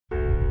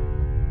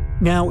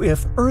Now,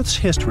 if Earth's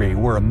history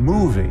were a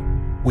movie,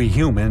 we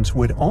humans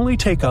would only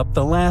take up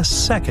the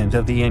last second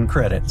of the end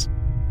credits.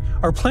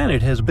 Our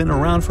planet has been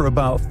around for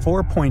about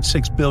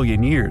 4.6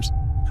 billion years,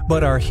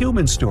 but our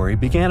human story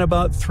began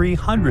about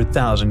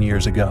 300,000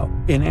 years ago,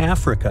 in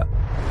Africa.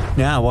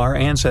 Now our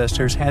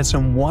ancestors had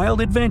some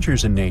wild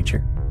adventures in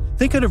nature.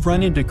 They could have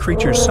run into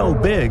creatures so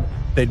big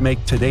they'd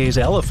make today's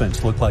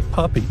elephants look like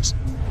puppies.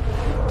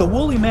 The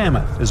woolly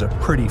mammoth is a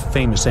pretty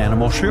famous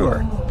animal, sure.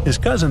 His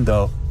cousin,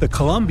 though, the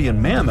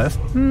Columbian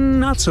mammoth,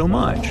 not so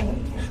much.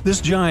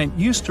 This giant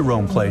used to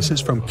roam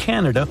places from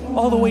Canada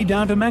all the way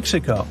down to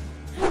Mexico.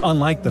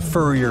 Unlike the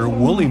furrier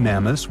woolly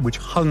mammoths, which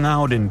hung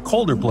out in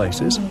colder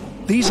places,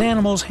 these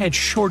animals had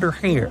shorter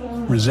hair,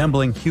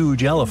 resembling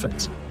huge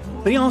elephants.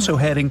 They also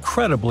had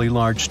incredibly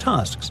large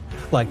tusks,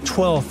 like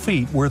 12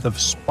 feet worth of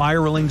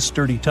spiraling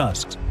sturdy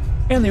tusks.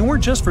 And they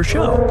weren't just for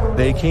show,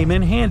 they came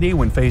in handy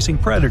when facing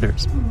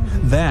predators.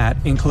 That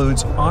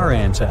includes our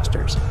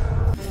ancestors.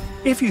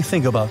 If you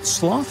think about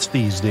sloths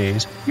these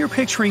days, you're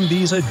picturing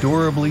these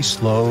adorably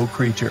slow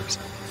creatures.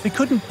 They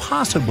couldn't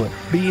possibly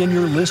be in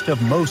your list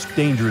of most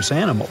dangerous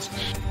animals.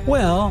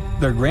 Well,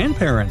 their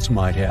grandparents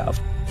might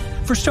have.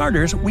 For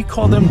starters, we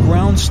call them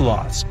ground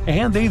sloths,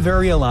 and they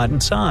vary a lot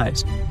in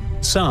size.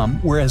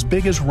 Some were as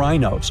big as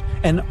rhinos,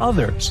 and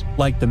others,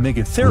 like the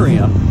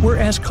Megatherium, were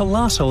as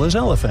colossal as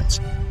elephants.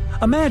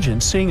 Imagine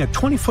seeing a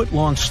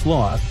 20-foot-long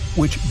sloth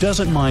which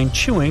doesn't mind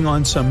chewing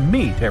on some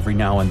meat every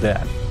now and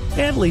then,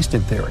 at least in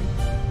theory.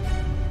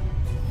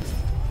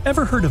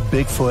 Ever heard of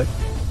Bigfoot?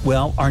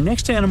 Well, our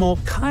next animal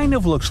kind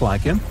of looks like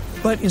him,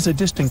 but is a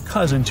distant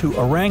cousin to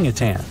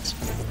orangutans.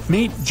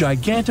 Meet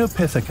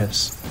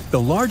Gigantopithecus,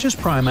 the largest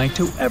primate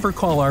to ever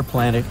call our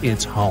planet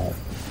its home.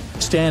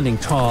 Standing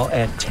tall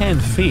at 10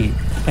 feet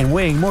and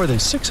weighing more than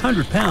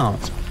 600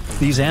 pounds,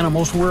 these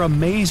animals were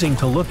amazing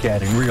to look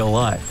at in real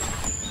life.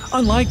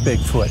 Unlike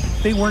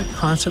Bigfoot, they weren't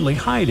constantly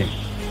hiding.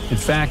 In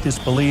fact, it's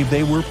believed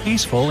they were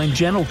peaceful and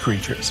gentle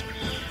creatures.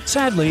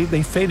 Sadly,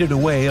 they faded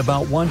away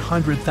about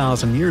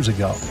 100,000 years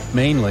ago,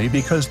 mainly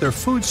because their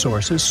food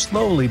sources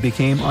slowly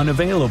became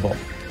unavailable.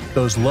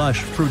 Those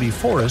lush, fruity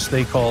forests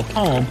they called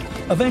home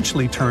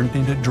eventually turned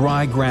into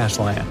dry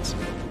grasslands.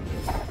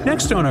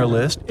 Next on our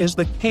list is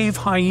the cave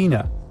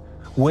hyena.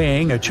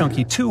 Weighing a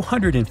chunky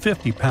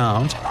 250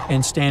 pounds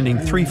and standing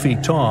 3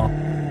 feet tall,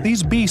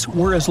 these beasts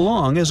were as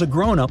long as a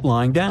grown-up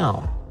lying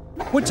down.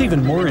 What's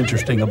even more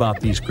interesting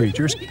about these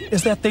creatures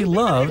is that they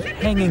loved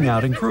hanging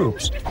out in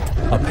groups.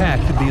 A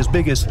pack could be as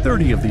big as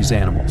 30 of these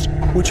animals,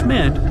 which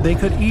meant they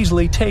could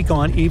easily take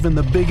on even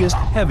the biggest,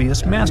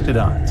 heaviest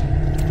mastodons.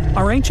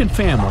 Our ancient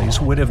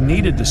families would have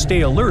needed to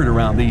stay alert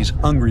around these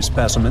hungry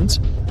specimens.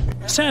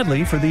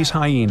 Sadly for these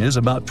hyenas,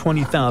 about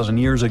 20,000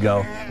 years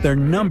ago, their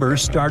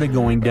numbers started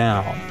going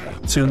down.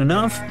 Soon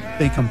enough,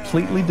 they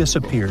completely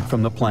disappeared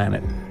from the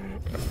planet.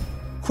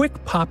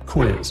 Quick pop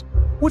quiz.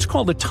 What's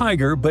called a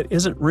tiger but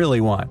isn't really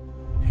one?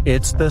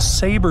 It's the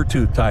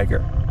saber-toothed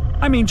tiger.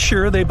 I mean,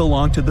 sure, they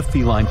belong to the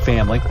feline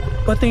family,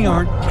 but they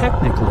aren't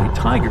technically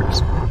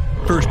tigers.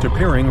 First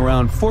appearing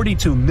around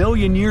 42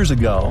 million years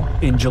ago,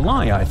 in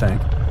July, I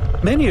think.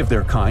 Many of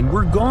their kind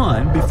were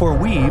gone before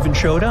we even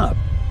showed up.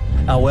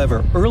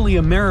 However, early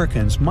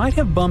Americans might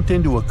have bumped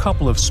into a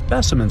couple of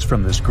specimens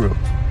from this group.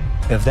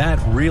 If that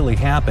really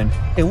happened,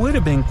 it would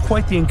have been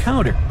quite the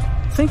encounter.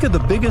 Think of the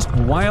biggest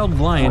wild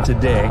lion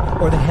today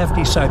or the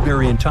hefty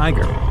Siberian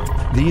tiger.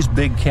 These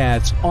big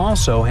cats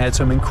also had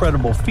some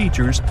incredible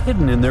features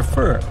hidden in their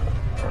fur.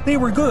 They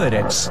were good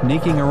at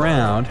sneaking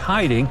around,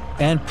 hiding,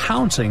 and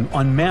pouncing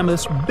on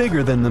mammoths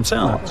bigger than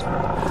themselves.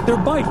 Their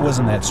bite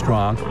wasn't that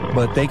strong,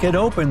 but they could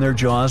open their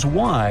jaws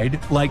wide,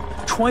 like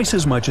twice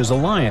as much as a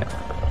lion.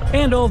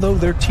 And although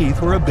their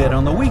teeth were a bit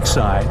on the weak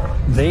side,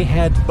 they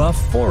had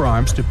buff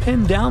forearms to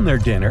pin down their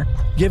dinner,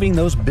 giving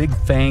those big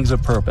fangs a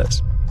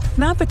purpose.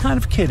 Not the kind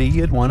of kitty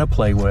you'd want to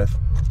play with.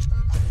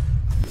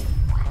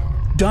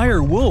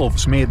 Dire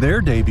wolves made their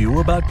debut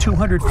about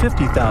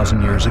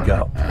 250,000 years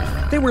ago.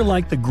 They were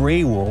like the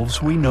gray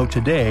wolves we know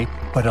today,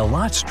 but a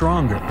lot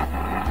stronger.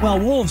 While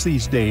wolves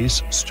these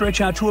days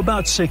stretch out to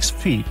about 6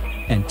 feet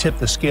and tip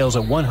the scales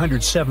at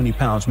 170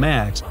 pounds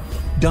max,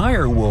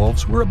 dire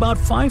wolves were about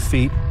 5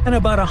 feet and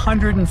about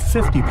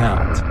 150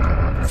 pounds.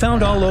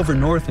 Found all over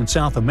North and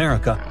South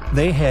America,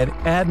 they had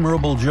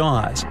admirable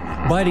jaws,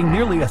 biting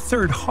nearly a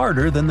third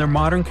harder than their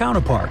modern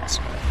counterparts.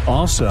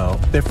 Also,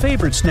 their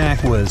favorite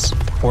snack was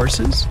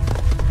horses.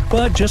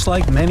 But just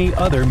like many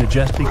other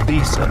majestic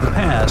beasts of the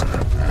past,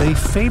 they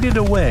faded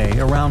away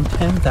around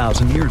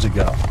 10,000 years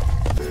ago.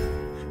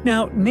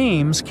 Now,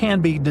 names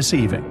can be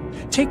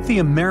deceiving. Take the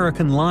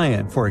American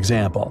lion, for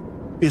example.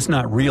 It's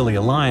not really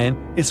a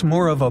lion, it's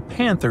more of a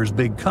panther's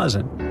big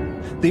cousin.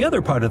 The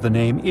other part of the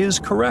name is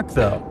correct,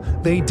 though.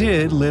 They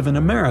did live in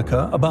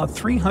America about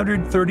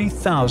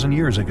 330,000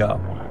 years ago.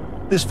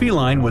 This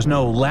feline was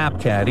no lap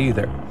cat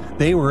either.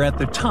 They were at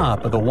the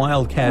top of the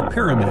wildcat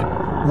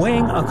pyramid,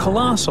 weighing a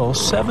colossal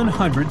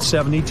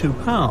 772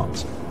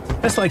 pounds.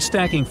 That's like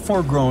stacking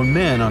 4 grown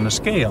men on a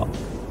scale.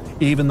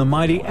 Even the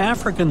mighty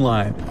African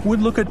lion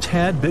would look a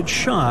tad bit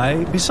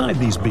shy beside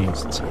these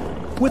beasts.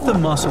 With the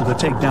muscle to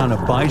take down a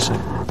bison,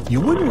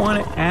 you wouldn't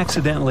want to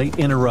accidentally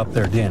interrupt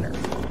their dinner.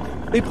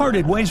 They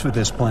parted ways with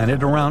this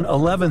planet around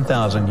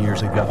 11,000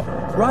 years ago,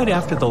 right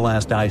after the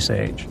last ice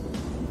age.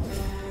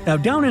 Now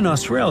down in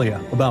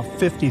Australia, about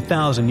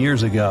 50,000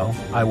 years ago,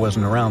 I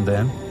wasn't around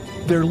then,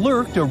 there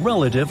lurked a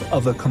relative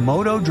of the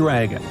Komodo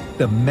dragon,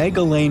 the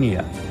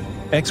Megalania.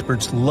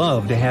 Experts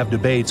love to have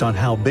debates on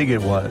how big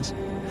it was.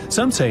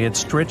 Some say it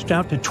stretched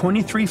out to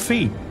 23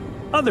 feet.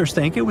 Others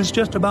think it was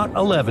just about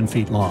 11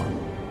 feet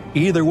long.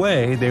 Either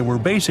way, they were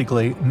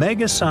basically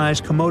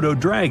mega-sized Komodo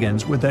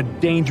dragons with a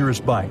dangerous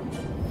bite.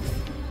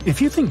 If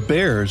you think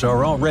bears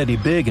are already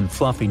big and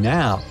fluffy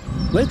now,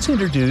 let's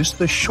introduce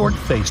the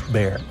short-faced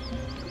bear.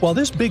 While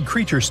this big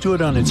creature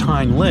stood on its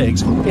hind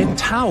legs, it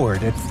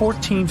towered at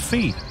 14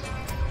 feet.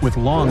 With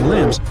long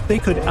limbs, they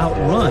could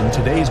outrun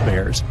today's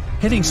bears,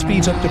 hitting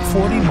speeds up to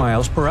 40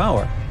 miles per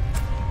hour.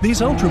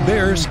 These ultra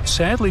bears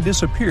sadly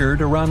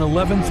disappeared around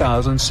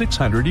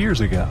 11,600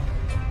 years ago.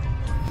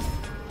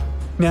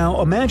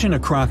 Now imagine a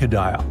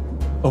crocodile.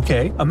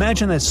 Okay,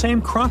 imagine that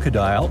same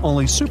crocodile,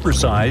 only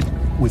supersized,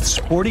 with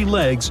sporty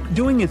legs,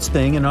 doing its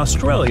thing in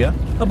Australia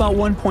about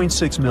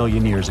 1.6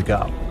 million years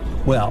ago.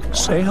 Well,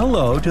 say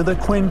hello to the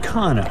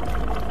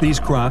quincana. These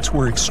crocs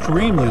were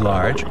extremely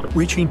large,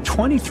 reaching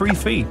 23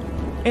 feet.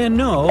 And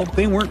no,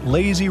 they weren't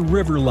lazy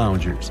river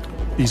loungers.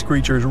 These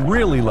creatures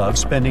really love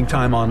spending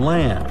time on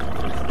land.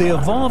 They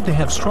evolved to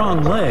have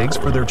strong legs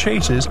for their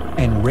chases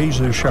and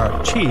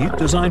razor-sharp teeth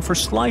designed for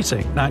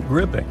slicing, not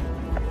gripping.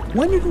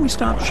 When did we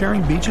stop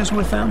sharing beaches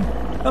with them?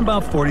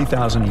 About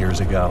 40,000 years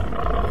ago.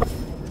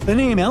 The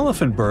name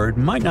elephant bird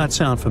might not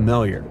sound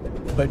familiar,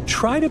 but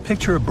try to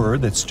picture a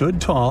bird that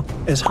stood tall,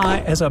 as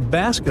high as a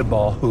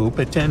basketball hoop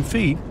at 10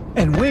 feet,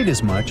 and weighed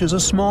as much as a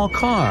small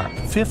car,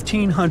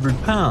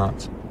 1,500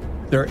 pounds.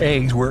 Their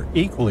eggs were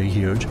equally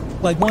huge,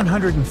 like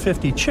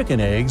 150 chicken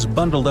eggs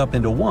bundled up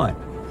into one.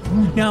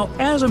 Now,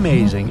 as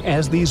amazing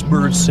as these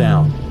birds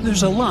sound,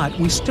 there's a lot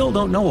we still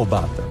don't know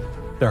about them.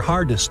 They're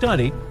hard to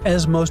study,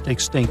 as most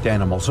extinct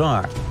animals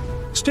are.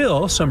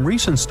 Still, some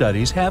recent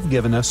studies have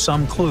given us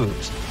some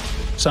clues.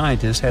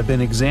 Scientists have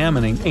been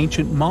examining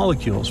ancient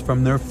molecules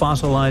from their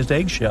fossilized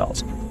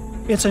eggshells.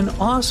 It's an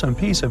awesome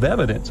piece of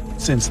evidence,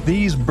 since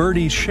these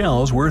birdie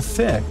shells were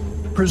thick,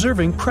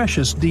 preserving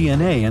precious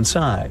DNA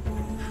inside.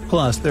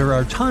 Plus, there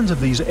are tons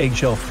of these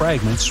eggshell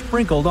fragments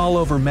sprinkled all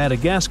over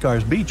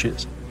Madagascar's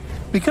beaches.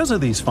 Because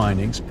of these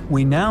findings,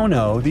 we now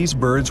know these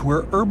birds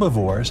were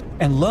herbivores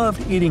and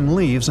loved eating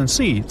leaves and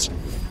seeds.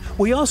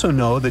 We also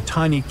know the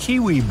tiny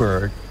kiwi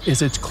bird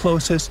is its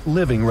closest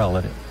living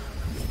relative.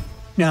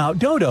 Now,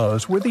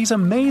 dodos were these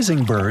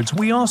amazing birds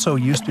we also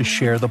used to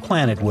share the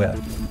planet with.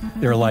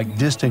 They're like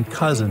distant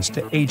cousins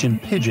to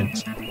ancient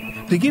pigeons.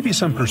 To give you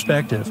some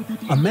perspective,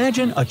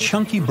 imagine a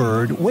chunky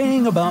bird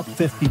weighing about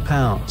 50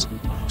 pounds.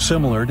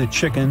 Similar to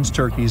chickens,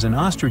 turkeys, and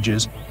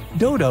ostriches,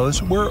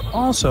 dodos were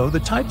also the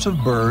types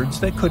of birds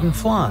that couldn't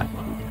fly.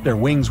 Their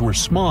wings were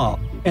small,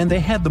 and they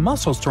had the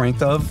muscle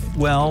strength of,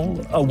 well,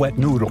 a wet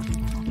noodle.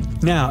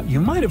 Now, you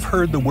might have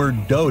heard the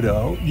word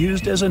dodo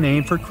used as a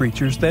name for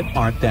creatures that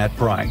aren't that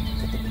bright.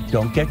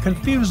 Don't get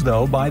confused,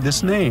 though, by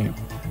this name.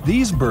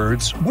 These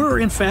birds were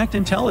in fact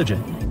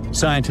intelligent.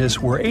 Scientists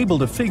were able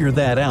to figure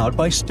that out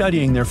by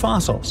studying their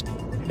fossils.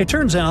 It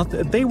turns out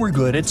that they were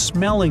good at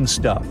smelling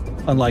stuff,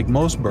 unlike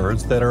most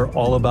birds that are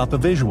all about the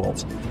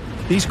visuals.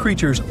 These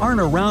creatures aren't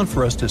around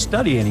for us to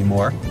study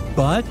anymore,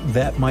 but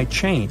that might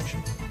change.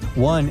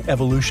 One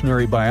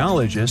evolutionary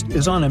biologist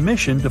is on a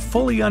mission to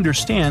fully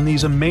understand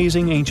these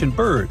amazing ancient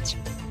birds.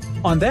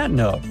 On that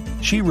note,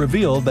 she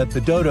revealed that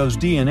the dodo's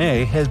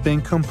DNA has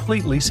been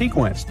completely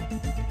sequenced.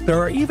 There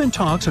are even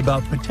talks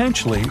about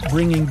potentially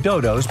bringing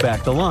dodos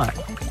back to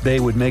life. They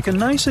would make a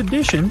nice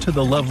addition to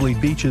the lovely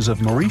beaches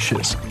of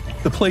Mauritius,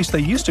 the place they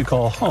used to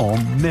call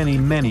home many,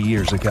 many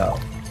years ago.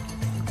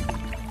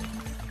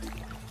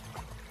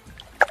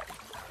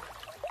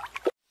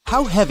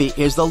 How heavy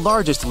is the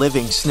largest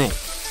living snake?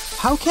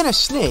 How can a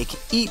snake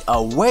eat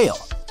a whale?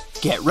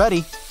 Get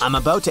ready, I'm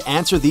about to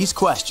answer these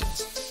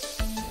questions.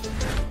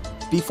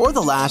 Before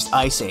the last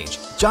ice age,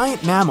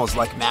 giant mammals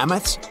like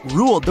mammoths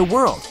ruled the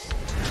world.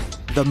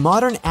 The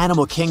modern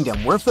animal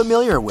kingdom we're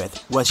familiar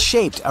with was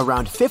shaped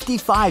around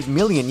 55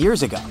 million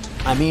years ago.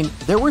 I mean,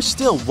 there were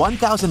still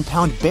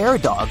 1,000-pound bear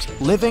dogs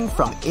living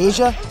from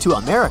Asia to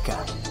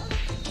America.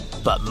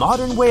 But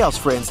modern whales,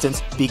 for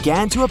instance,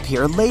 began to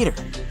appear later.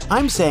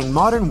 I'm saying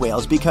modern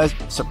whales because,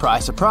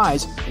 surprise,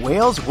 surprise,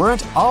 whales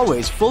weren't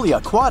always fully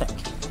aquatic.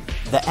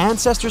 The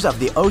ancestors of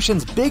the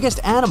ocean's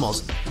biggest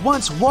animals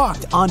once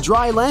walked on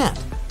dry land.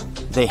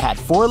 They had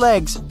 4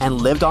 legs and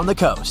lived on the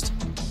coast.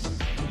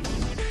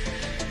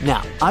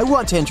 Now, I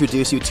want to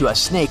introduce you to a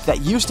snake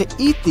that used to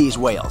eat these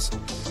whales,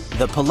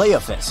 the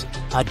Paleophis,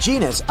 a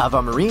genus of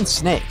a marine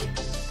snake.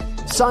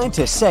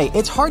 Scientists say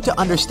it's hard to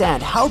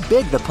understand how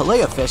big the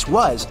Paleophis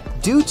was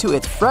due to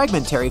its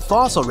fragmentary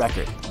fossil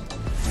record.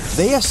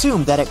 They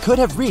assumed that it could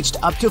have reached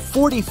up to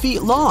 40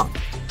 feet long.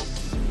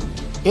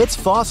 Its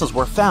fossils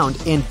were found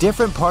in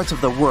different parts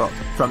of the world,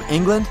 from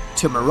England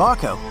to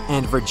Morocco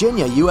and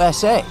Virginia,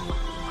 USA.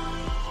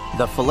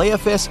 The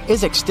Phalaeophis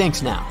is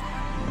extinct now.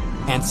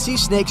 And sea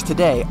snakes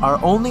today are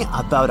only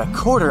about a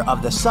quarter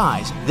of the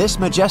size this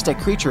majestic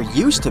creature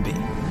used to be.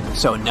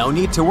 So no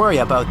need to worry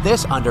about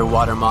this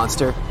underwater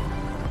monster.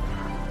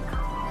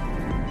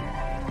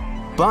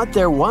 But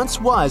there once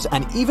was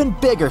an even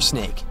bigger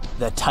snake,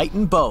 the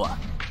Titan boa.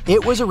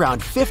 It was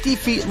around 50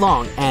 feet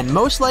long and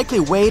most likely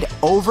weighed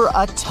over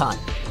a ton.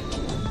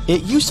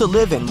 It used to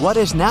live in what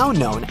is now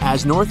known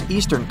as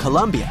northeastern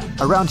Colombia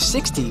around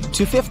 60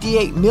 to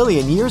 58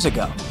 million years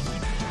ago.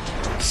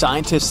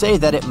 Scientists say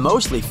that it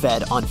mostly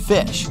fed on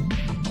fish.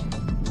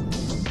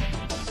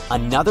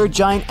 Another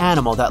giant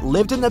animal that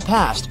lived in the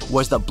past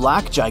was the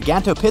black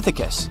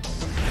Gigantopithecus.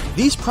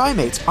 These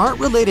primates aren't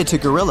related to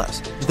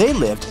gorillas. They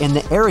lived in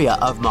the area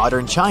of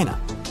modern China.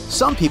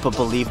 Some people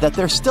believe that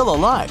they're still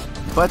alive,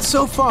 but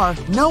so far,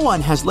 no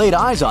one has laid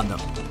eyes on them.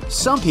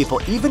 Some people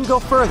even go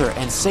further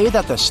and say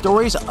that the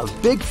stories of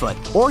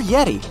Bigfoot or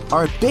Yeti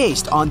are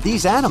based on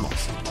these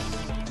animals.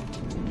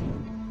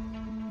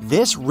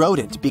 This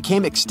rodent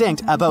became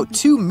extinct about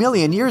 2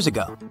 million years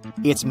ago.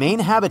 Its main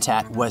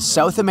habitat was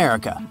South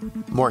America,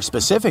 more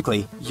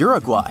specifically,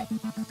 Uruguay.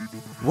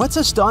 What's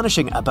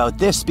astonishing about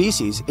this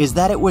species is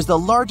that it was the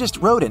largest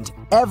rodent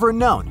ever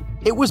known.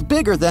 It was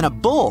bigger than a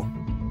bull.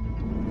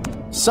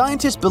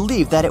 Scientists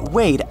believe that it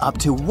weighed up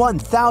to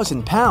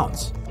 1,000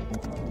 pounds.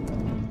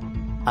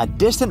 A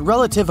distant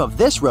relative of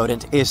this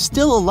rodent is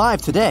still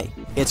alive today.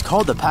 It's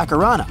called the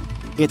pacarana.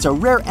 It's a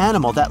rare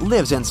animal that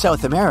lives in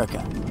South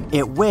America.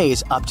 It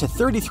weighs up to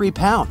 33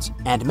 pounds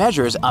and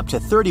measures up to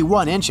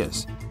 31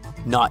 inches,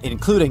 not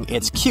including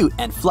its cute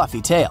and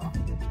fluffy tail.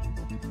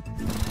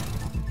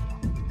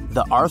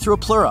 The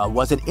Arthropleura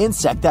was an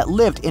insect that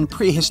lived in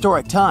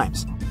prehistoric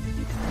times.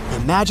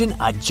 Imagine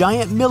a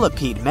giant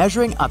millipede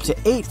measuring up to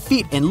 8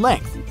 feet in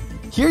length.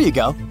 Here you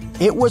go.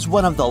 It was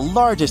one of the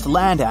largest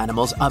land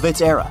animals of its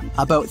era,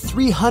 about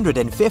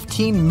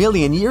 315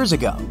 million years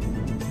ago.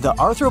 The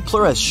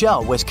Arthropleura's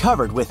shell was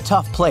covered with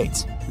tough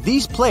plates.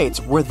 These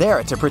plates were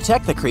there to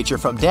protect the creature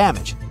from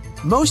damage.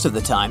 Most of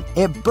the time,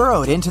 it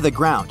burrowed into the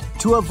ground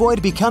to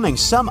avoid becoming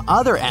some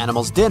other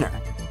animal's dinner.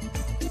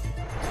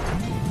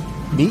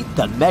 Meet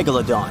the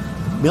megalodon.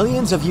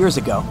 Millions of years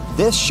ago,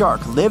 this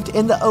shark lived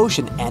in the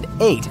ocean and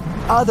ate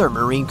other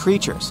marine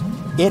creatures.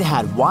 It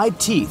had wide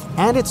teeth,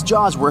 and its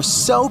jaws were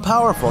so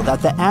powerful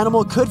that the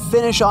animal could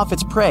finish off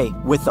its prey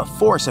with the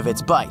force of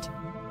its bite.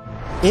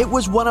 It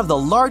was one of the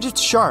largest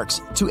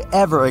sharks to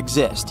ever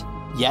exist.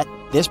 Yet,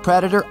 this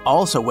predator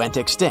also went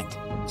extinct.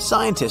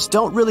 Scientists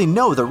don't really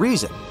know the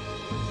reason.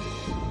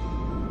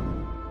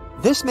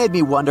 This made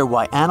me wonder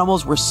why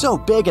animals were so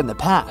big in the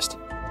past.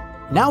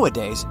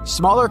 Nowadays,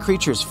 smaller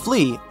creatures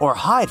flee or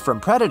hide from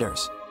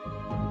predators.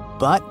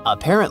 But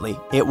apparently,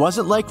 it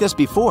wasn't like this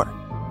before.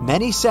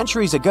 Many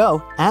centuries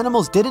ago,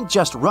 animals didn't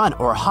just run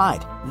or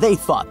hide, they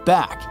fought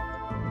back.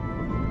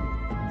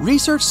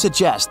 Research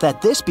suggests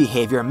that this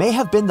behavior may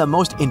have been the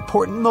most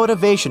important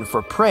motivation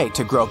for prey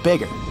to grow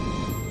bigger.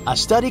 A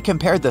study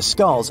compared the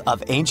skulls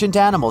of ancient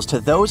animals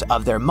to those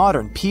of their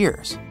modern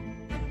peers.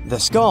 The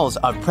skulls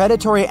of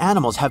predatory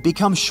animals have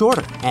become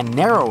shorter and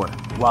narrower,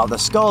 while the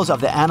skulls of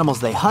the animals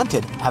they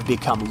hunted have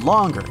become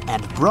longer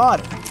and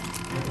broader.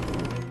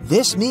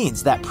 This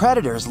means that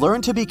predators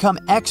learned to become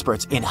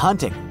experts in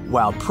hunting,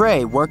 while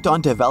prey worked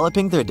on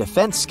developing their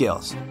defense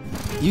skills.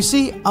 You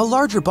see, a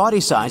larger body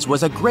size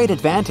was a great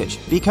advantage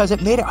because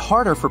it made it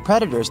harder for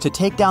predators to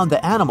take down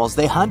the animals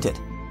they hunted.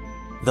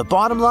 The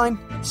bottom line,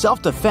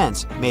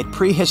 self-defense made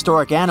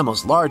prehistoric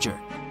animals larger.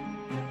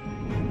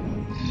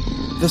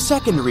 The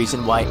second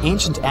reason why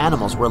ancient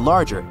animals were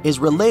larger is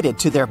related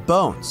to their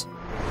bones.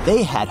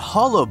 They had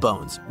hollow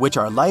bones, which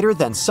are lighter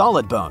than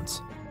solid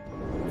bones.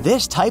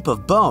 This type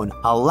of bone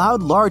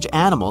allowed large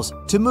animals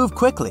to move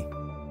quickly.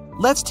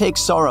 Let's take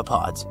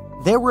sauropods.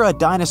 They were a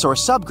dinosaur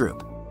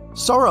subgroup.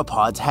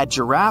 Sauropods had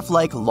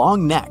giraffe-like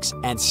long necks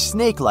and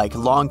snake-like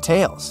long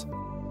tails.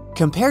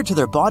 Compared to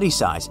their body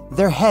size,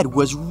 their head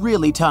was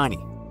really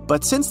tiny.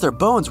 But since their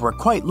bones were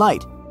quite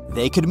light,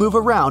 they could move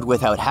around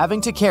without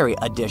having to carry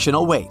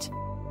additional weight.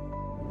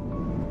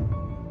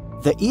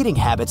 The eating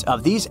habits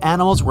of these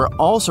animals were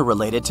also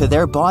related to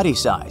their body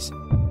size.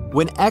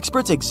 When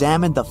experts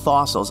examined the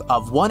fossils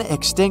of one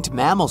extinct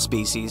mammal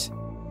species,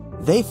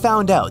 they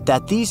found out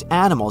that these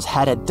animals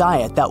had a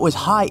diet that was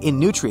high in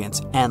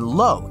nutrients and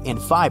low in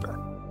fiber.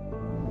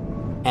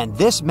 And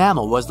this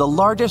mammal was the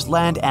largest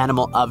land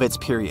animal of its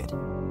period.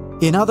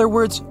 In other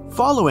words,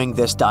 following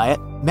this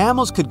diet,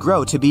 mammals could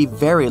grow to be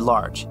very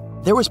large.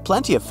 There was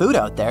plenty of food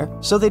out there,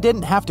 so they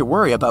didn't have to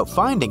worry about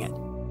finding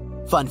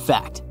it. Fun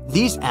fact,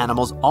 these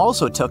animals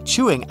also took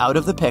chewing out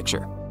of the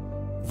picture.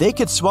 They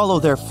could swallow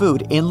their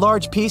food in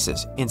large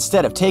pieces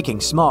instead of taking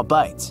small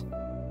bites.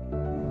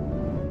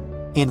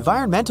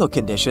 Environmental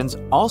conditions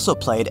also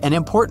played an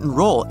important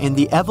role in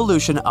the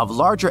evolution of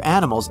larger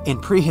animals in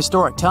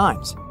prehistoric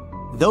times.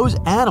 Those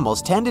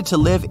animals tended to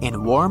live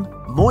in warm,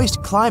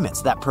 moist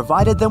climates that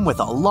provided them with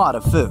a lot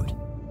of food.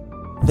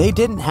 They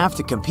didn't have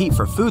to compete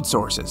for food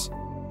sources.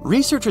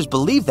 Researchers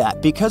believe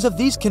that because of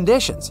these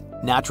conditions,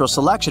 natural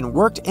selection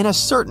worked in a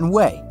certain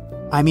way.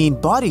 I mean,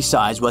 body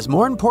size was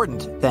more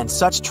important than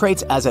such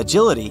traits as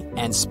agility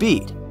and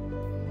speed.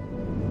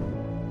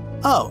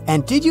 Oh,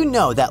 and did you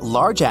know that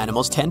large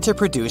animals tend to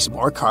produce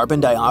more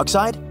carbon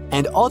dioxide?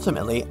 And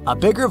ultimately, a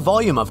bigger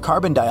volume of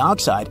carbon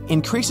dioxide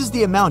increases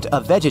the amount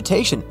of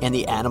vegetation in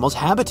the animal's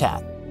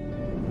habitat.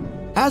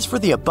 As for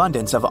the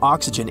abundance of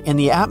oxygen in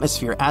the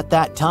atmosphere at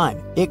that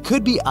time, it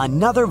could be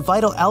another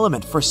vital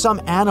element for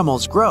some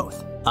animals'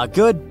 growth. A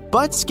good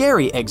but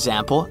scary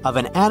example of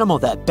an animal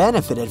that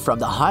benefited from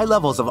the high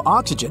levels of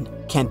oxygen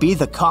can be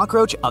the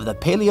cockroach of the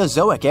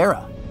Paleozoic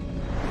era.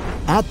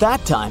 At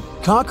that time,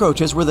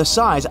 cockroaches were the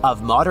size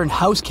of modern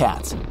house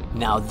cats.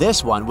 Now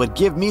this one would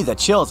give me the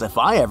chills if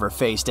I ever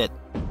faced it.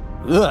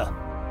 Ugh.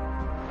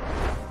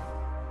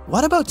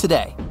 What about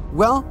today?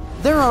 Well,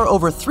 there are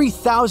over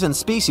 3,000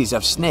 species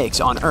of snakes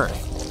on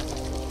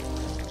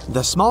Earth.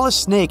 The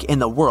smallest snake in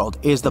the world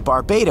is the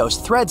Barbados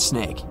thread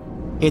snake.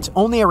 It's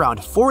only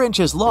around 4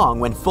 inches long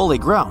when fully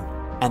grown,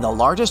 and the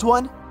largest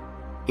one?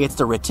 It's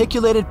the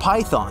reticulated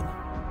python.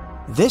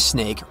 This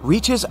snake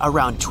reaches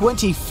around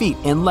 20 feet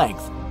in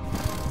length.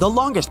 The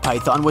longest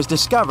python was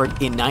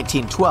discovered in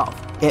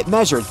 1912. It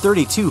measured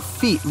 32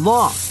 feet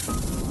long.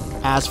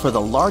 As for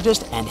the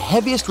largest and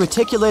heaviest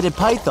reticulated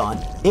python,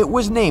 it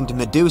was named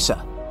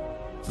Medusa.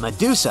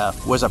 Medusa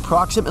was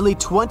approximately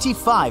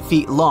 25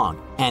 feet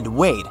long and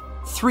weighed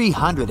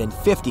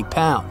 350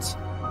 pounds.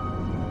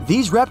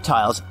 These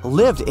reptiles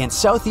lived in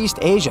Southeast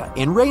Asia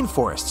in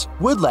rainforests,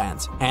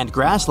 woodlands, and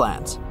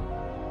grasslands.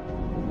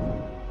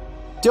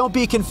 Don't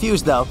be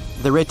confused though,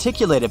 the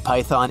reticulated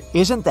python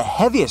isn't the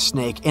heaviest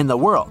snake in the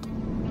world.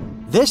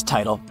 This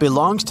title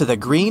belongs to the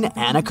green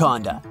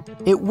anaconda.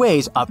 It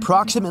weighs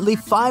approximately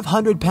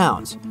 500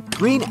 pounds.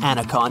 Green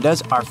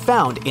anacondas are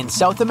found in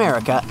South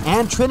America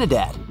and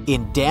Trinidad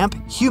in damp,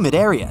 humid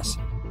areas.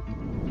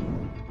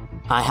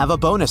 I have a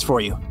bonus for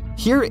you.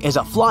 Here is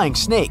a flying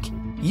snake.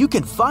 You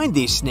can find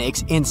these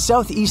snakes in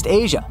Southeast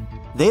Asia.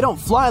 They don't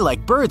fly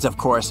like birds, of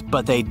course,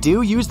 but they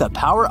do use the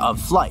power of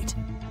flight.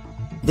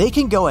 They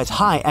can go as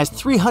high as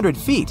 300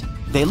 feet.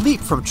 They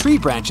leap from tree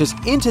branches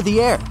into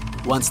the air.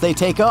 Once they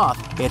take off,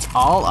 it's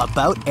all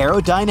about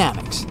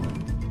aerodynamics.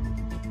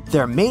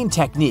 Their main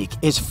technique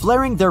is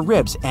flaring their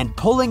ribs and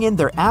pulling in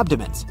their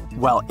abdomens.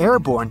 While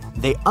airborne,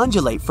 they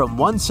undulate from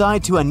one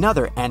side to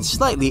another and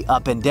slightly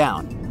up and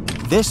down.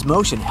 This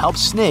motion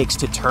helps snakes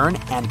to turn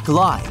and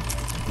glide.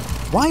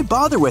 Why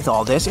bother with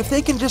all this if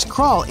they can just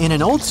crawl in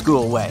an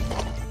old-school way?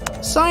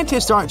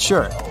 Scientists aren't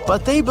sure,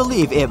 but they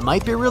believe it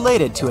might be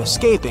related to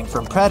escaping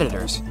from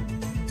predators.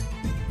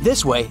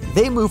 This way,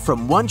 they move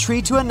from one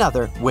tree to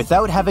another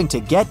without having to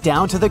get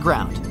down to the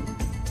ground.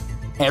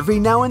 Every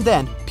now and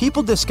then,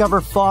 people discover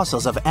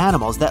fossils of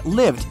animals that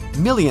lived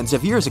millions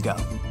of years ago.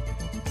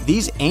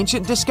 These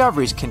ancient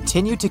discoveries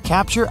continue to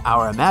capture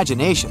our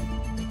imagination.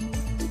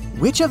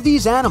 Which of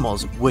these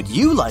animals would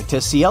you like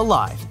to see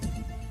alive?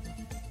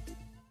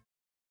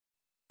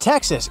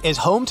 Texas is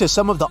home to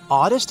some of the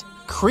oddest,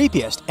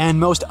 creepiest, and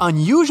most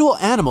unusual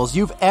animals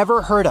you've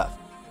ever heard of.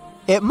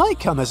 It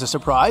might come as a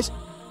surprise,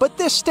 but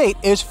this state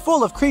is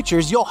full of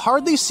creatures you'll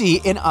hardly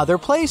see in other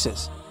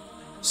places.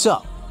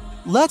 So,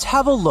 let's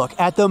have a look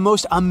at the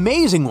most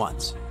amazing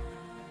ones.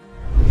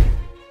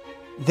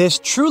 This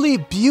truly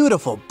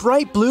beautiful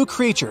bright blue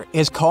creature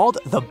is called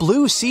the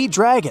blue sea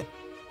dragon.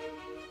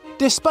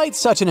 Despite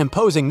such an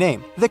imposing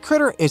name, the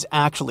critter is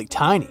actually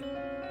tiny.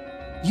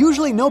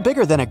 Usually no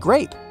bigger than a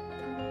grape.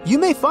 You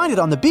may find it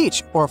on the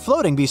beach or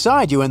floating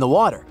beside you in the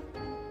water.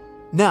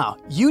 Now,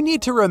 you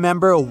need to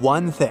remember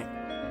one thing.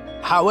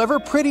 However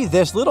pretty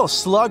this little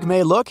slug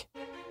may look,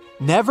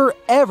 never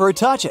ever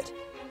touch it.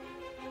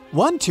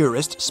 One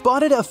tourist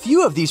spotted a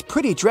few of these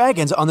pretty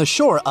dragons on the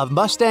shore of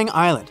Mustang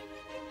Island.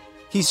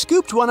 He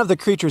scooped one of the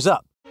creatures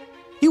up.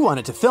 He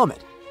wanted to film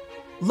it.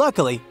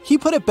 Luckily, he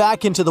put it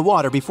back into the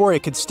water before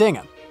it could sting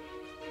him.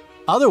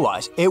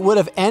 Otherwise, it would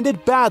have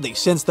ended badly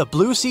since the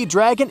blue sea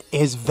dragon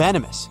is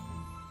venomous.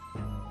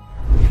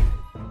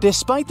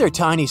 Despite their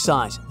tiny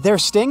size, their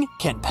sting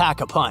can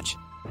pack a punch.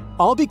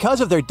 All because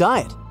of their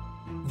diet.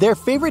 Their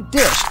favorite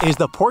dish is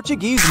the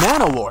Portuguese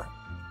man-o-war,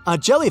 a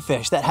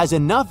jellyfish that has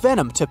enough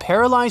venom to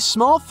paralyze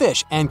small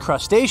fish and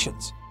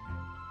crustaceans.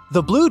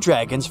 The blue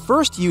dragons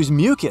first use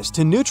mucus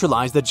to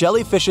neutralize the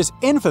jellyfish's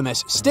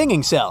infamous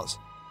stinging cells.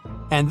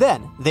 And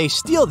then they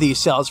steal these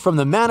cells from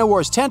the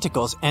man-o-war's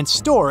tentacles and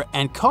store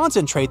and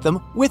concentrate them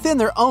within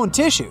their own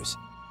tissues.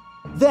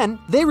 Then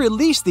they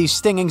release these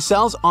stinging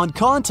cells on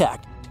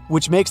contact,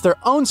 which makes their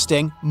own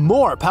sting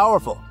more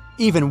powerful,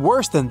 even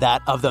worse than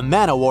that of the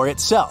man-o-war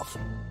itself.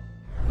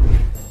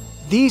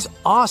 These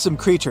awesome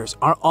creatures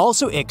are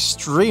also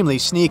extremely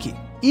sneaky.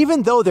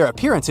 Even though their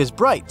appearance is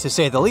bright, to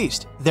say the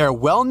least, they're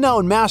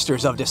well-known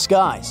masters of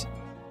disguise.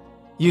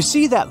 You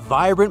see that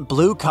vibrant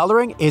blue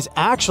coloring is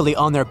actually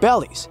on their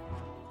bellies,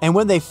 and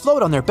when they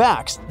float on their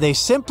backs, they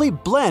simply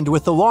blend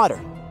with the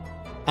water.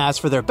 As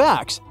for their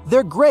backs,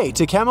 they're gray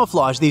to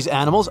camouflage these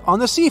animals on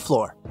the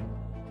seafloor.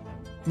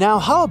 Now,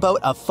 how about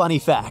a funny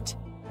fact?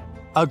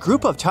 A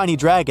group of tiny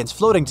dragons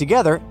floating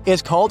together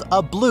is called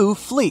a blue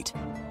fleet.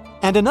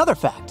 And another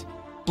fact,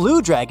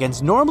 blue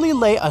dragons normally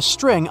lay a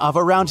string of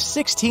around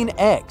 16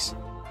 eggs,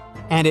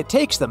 and it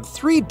takes them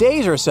 3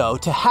 days or so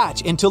to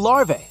hatch into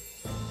larvae.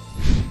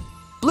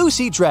 Blue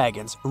sea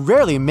dragons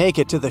rarely make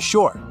it to the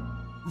shore.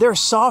 They're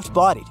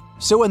soft-bodied,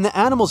 so when the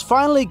animals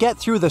finally get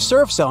through the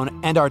surf zone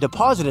and are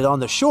deposited on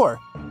the shore,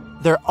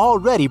 they're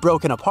already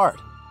broken apart.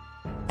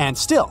 And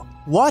still,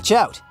 watch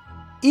out!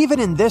 Even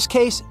in this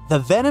case, the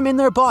venom in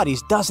their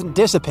bodies doesn't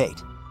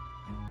dissipate.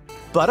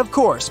 But of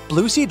course,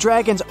 blue sea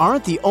dragons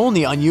aren't the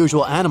only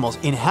unusual animals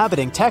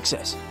inhabiting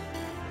Texas.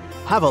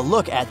 Have a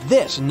look at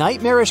this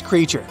nightmarish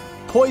creature,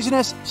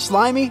 poisonous,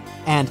 slimy,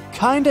 and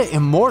kinda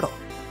immortal.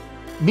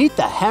 Meet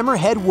the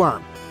hammerhead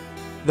worm.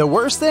 The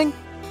worst thing?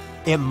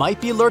 It might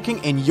be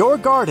lurking in your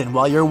garden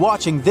while you're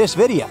watching this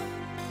video.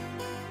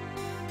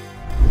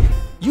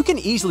 You can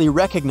easily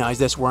recognize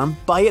this worm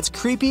by its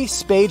creepy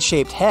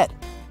spade-shaped head.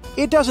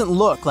 It doesn't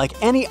look like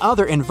any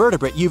other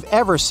invertebrate you've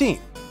ever seen.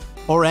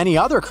 Or any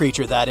other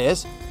creature, that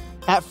is.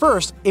 At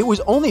first, it was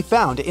only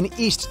found in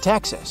East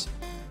Texas.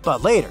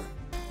 But later,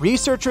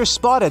 researchers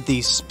spotted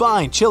these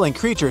spine-chilling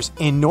creatures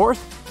in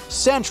North,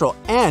 Central,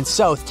 and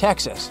South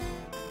Texas.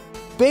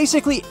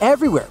 Basically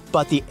everywhere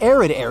but the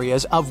arid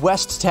areas of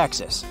West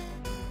Texas.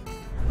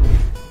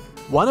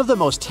 One of the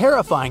most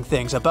terrifying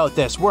things about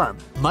this worm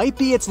might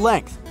be its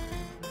length.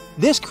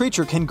 This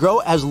creature can grow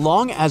as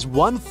long as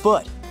 1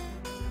 foot.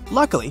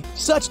 Luckily,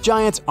 such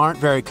giants aren't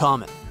very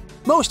common.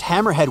 Most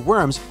hammerhead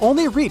worms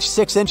only reach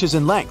 6 inches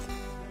in length.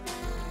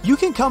 You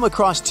can come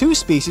across 2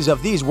 species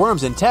of these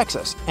worms in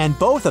Texas, and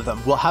both of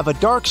them will have a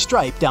dark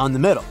stripe down the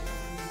middle.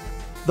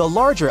 The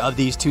larger of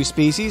these 2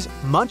 species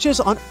munches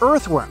on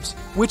earthworms,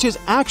 which is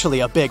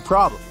actually a big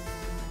problem.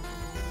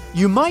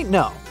 You might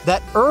know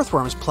that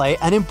earthworms play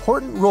an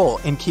important role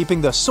in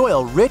keeping the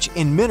soil rich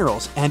in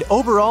minerals and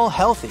overall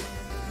healthy.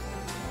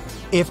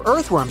 If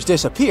earthworms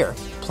disappear,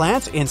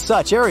 plants in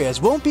such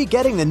areas won't be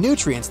getting the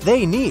nutrients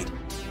they need.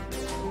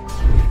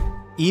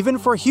 Even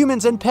for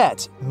humans and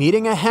pets,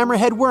 meeting a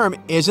hammerhead worm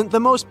isn't the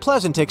most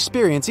pleasant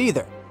experience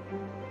either.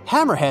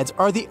 Hammerheads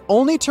are the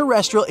only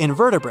terrestrial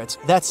invertebrates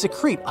that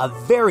secrete a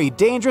very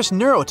dangerous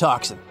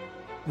neurotoxin,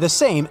 the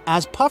same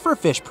as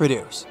pufferfish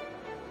produce.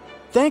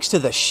 Thanks to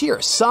the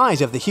sheer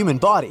size of the human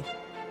body,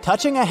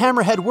 touching a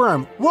hammerhead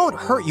worm won't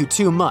hurt you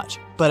too much,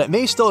 but it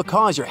may still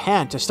cause your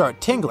hand to start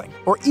tingling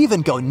or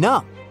even go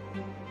numb.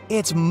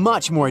 It's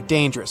much more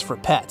dangerous for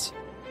pets.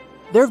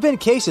 There have been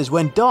cases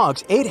when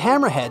dogs ate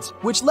hammerheads,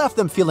 which left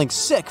them feeling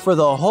sick for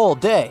the whole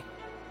day.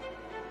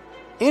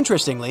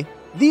 Interestingly,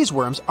 these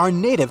worms are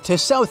native to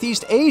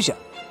Southeast Asia.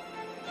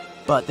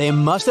 But they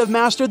must have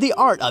mastered the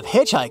art of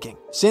hitchhiking,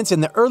 since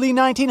in the early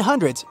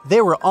 1900s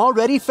they were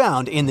already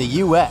found in the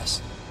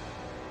US.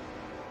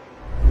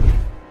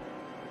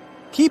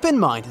 Keep in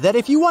mind that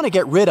if you want to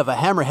get rid of a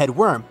hammerhead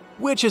worm,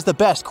 which is the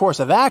best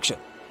course of action,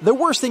 the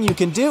worst thing you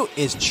can do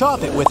is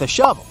chop it with a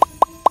shovel.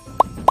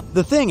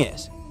 The thing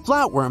is,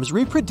 flatworms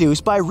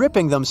reproduce by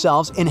ripping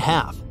themselves in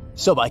half,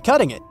 so by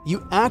cutting it,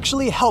 you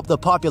actually help the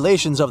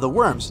populations of the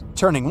worms,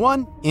 turning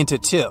one into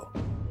 2.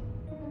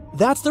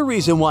 That's the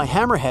reason why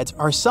hammerheads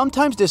are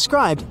sometimes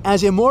described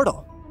as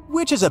immortal,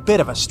 which is a bit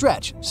of a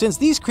stretch since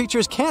these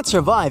creatures can't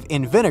survive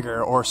in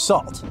vinegar or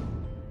salt.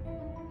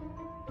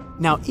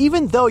 Now,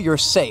 even though you're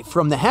safe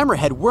from the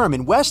hammerhead worm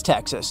in West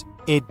Texas,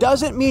 it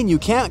doesn't mean you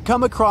can't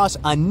come across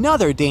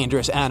another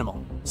dangerous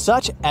animal,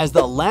 such as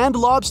the land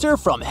lobster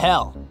from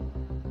hell.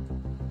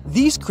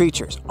 These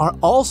creatures are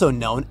also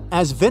known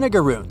as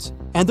vinegaroons,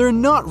 and they're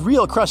not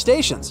real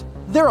crustaceans,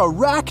 they're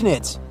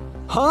arachnids.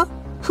 Huh?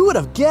 Who would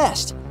have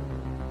guessed?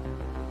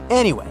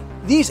 Anyway,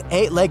 these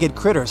 8-legged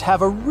critters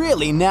have a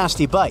really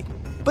nasty bite,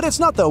 but it's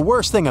not the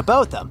worst thing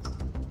about them.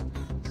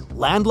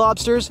 Land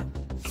lobsters,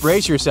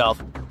 brace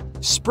yourself,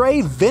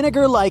 spray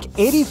vinegar-like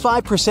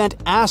 85%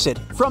 acid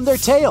from their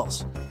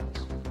tails.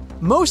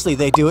 Mostly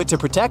they do it to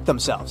protect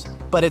themselves,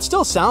 but it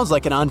still sounds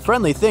like an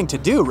unfriendly thing to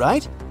do,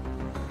 right?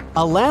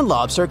 A land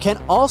lobster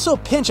can also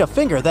pinch a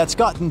finger that's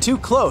gotten too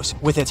close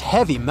with its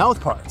heavy mouth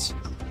parts.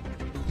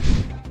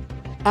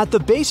 At the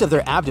base of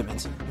their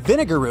abdomens,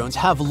 vinegaroons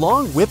have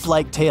long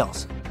whip-like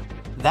tails.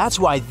 That's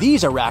why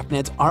these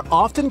arachnids are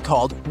often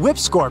called whip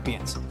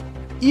scorpions,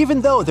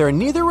 even though they're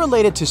neither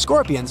related to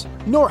scorpions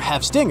nor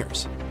have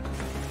stingers.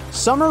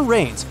 Summer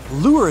rains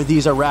lure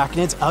these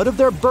arachnids out of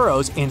their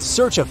burrows in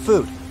search of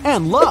food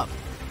and love.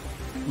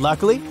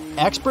 Luckily,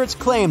 experts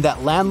claim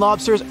that land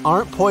lobsters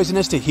aren't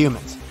poisonous to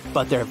humans,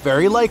 but they're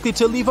very likely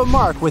to leave a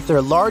mark with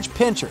their large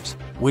pinchers,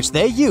 which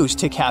they use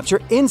to capture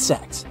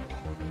insects.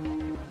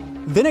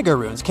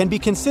 Vinegaroons can be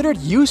considered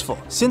useful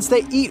since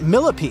they eat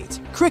millipedes,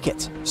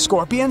 crickets,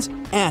 scorpions,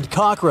 and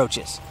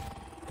cockroaches.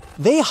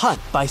 They hunt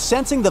by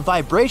sensing the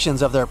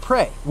vibrations of their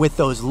prey with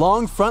those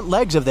long front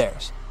legs of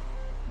theirs.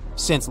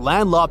 Since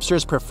land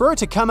lobsters prefer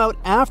to come out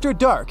after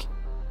dark,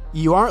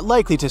 you aren't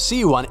likely to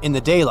see one in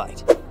the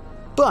daylight.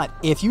 But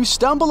if you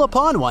stumble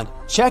upon one,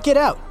 check it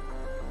out.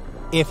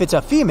 If it's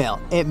a female,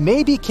 it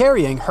may be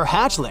carrying her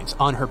hatchlings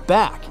on her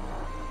back.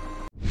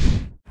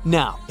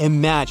 Now,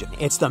 imagine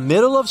it's the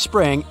middle of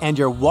spring and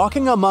you're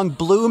walking among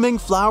blooming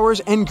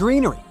flowers and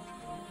greenery.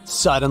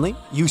 Suddenly,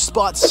 you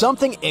spot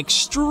something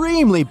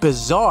extremely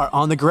bizarre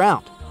on the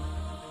ground.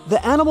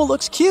 The animal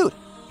looks cute,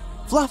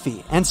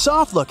 fluffy, and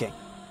soft-looking.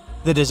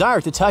 The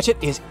desire to touch it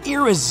is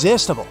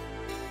irresistible.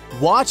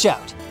 Watch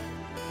out!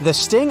 The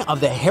sting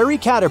of the hairy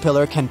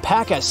caterpillar can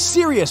pack a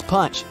serious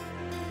punch.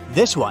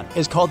 This one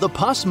is called the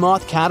pus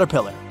moth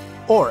caterpillar,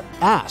 or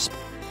asp.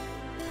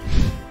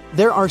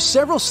 There are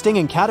several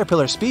stinging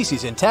caterpillar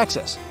species in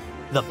Texas: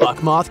 the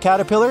buck moth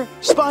caterpillar,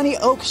 spiny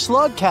oak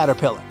slug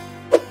caterpillar,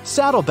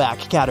 saddleback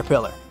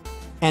caterpillar,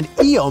 and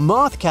Eo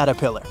moth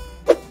caterpillar.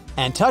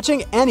 And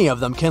touching any of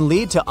them can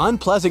lead to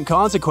unpleasant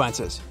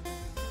consequences.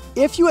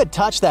 If you had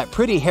touched that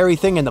pretty hairy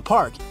thing in the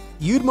park,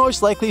 you'd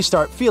most likely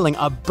start feeling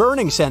a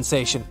burning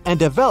sensation and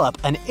develop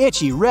an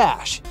itchy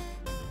rash.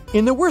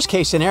 In the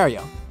worst-case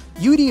scenario,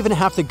 you'd even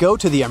have to go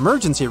to the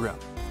emergency room.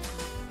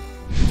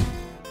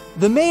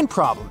 The main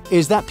problem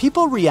is that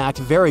people react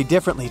very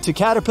differently to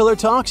caterpillar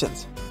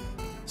toxins.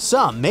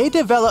 Some may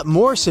develop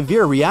more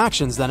severe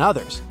reactions than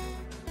others.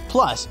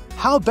 Plus,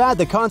 how bad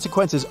the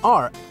consequences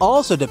are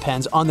also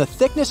depends on the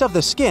thickness of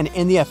the skin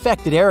in the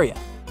affected area.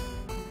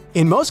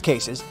 In most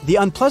cases, the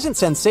unpleasant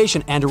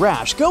sensation and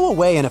rash go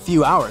away in a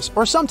few hours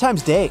or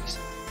sometimes days.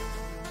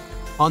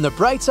 On the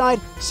bright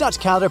side, such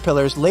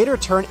caterpillars later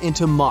turn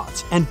into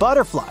moths and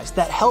butterflies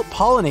that help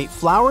pollinate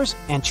flowers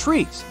and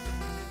trees.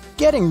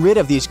 Getting rid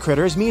of these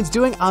critters means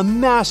doing a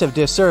massive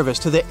disservice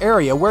to the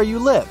area where you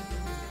live.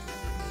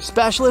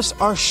 Specialists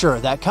are sure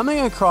that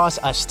coming across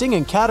a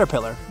stinging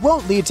caterpillar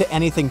won't lead to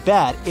anything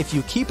bad if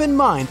you keep in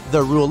mind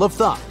the rule of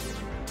thumb.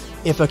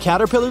 If a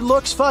caterpillar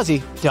looks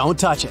fuzzy, don't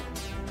touch it.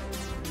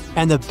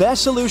 And the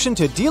best solution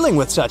to dealing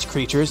with such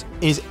creatures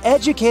is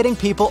educating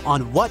people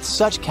on what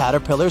such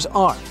caterpillars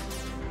are,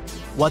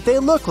 what they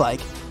look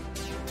like,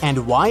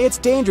 and why it's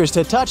dangerous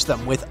to touch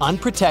them with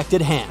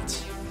unprotected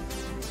hands.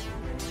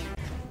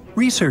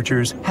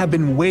 Researchers have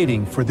been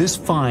waiting for this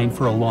find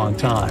for a long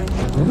time.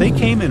 They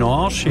came in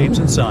all shapes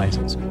and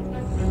sizes.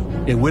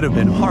 It would have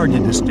been hard to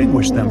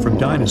distinguish them from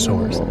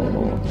dinosaurs.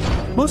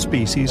 Most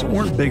species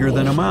weren't bigger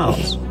than a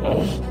mouse.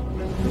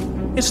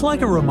 It's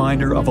like a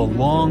reminder of a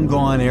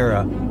long-gone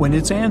era when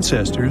its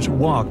ancestors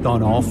walked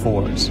on all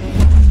fours.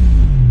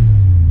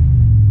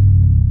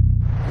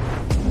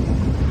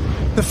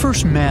 The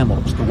first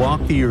mammals to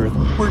walk the earth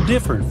were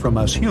different from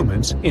us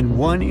humans in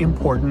one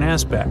important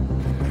aspect.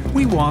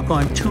 We walk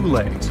on two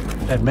legs.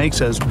 That makes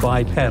us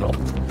bipedal.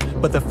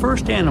 But the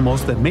first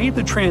animals that made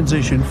the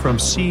transition from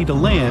sea to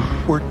land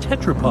were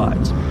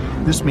tetrapods.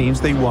 This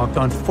means they walked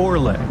on four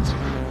legs.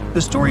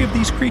 The story of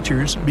these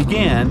creatures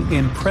began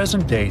in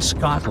present-day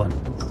Scotland.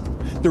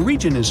 The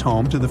region is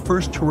home to the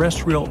first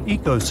terrestrial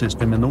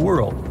ecosystem in the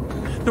world.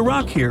 The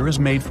rock here is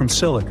made from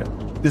silica.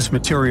 This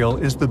material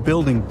is the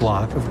building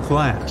block of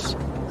glass.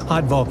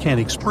 Hot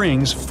volcanic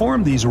springs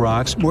formed these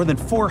rocks more than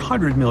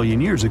 400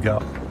 million years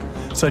ago.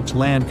 Such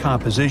land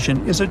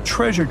composition is a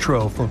treasure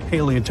trove for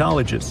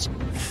paleontologists.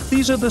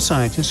 These are the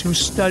scientists who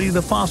study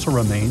the fossil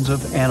remains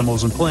of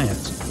animals and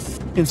plants.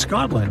 In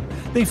Scotland,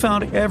 they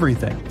found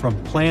everything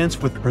from plants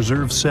with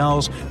preserved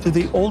cells to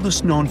the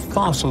oldest known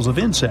fossils of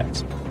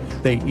insects.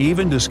 They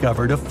even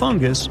discovered a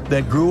fungus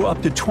that grew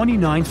up to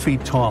 29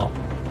 feet tall.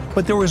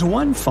 But there was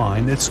one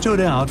find that stood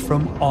out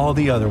from all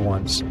the other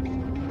ones.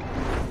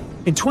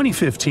 In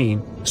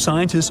 2015,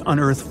 scientists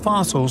unearthed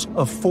fossils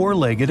of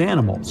four-legged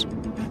animals.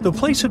 The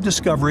place of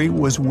discovery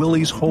was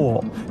Willie's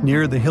Hole,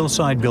 near the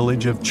hillside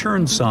village of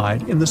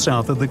Churnside in the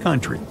south of the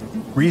country.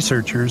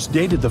 Researchers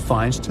dated the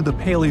finds to the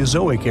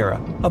Paleozoic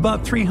era,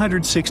 about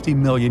 360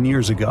 million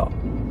years ago.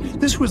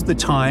 This was the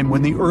time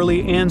when the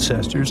early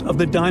ancestors of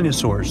the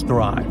dinosaurs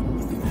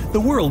thrived.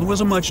 The world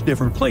was a much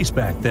different place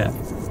back then.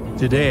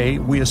 Today,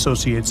 we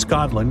associate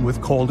Scotland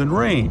with cold and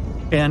rain,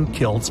 and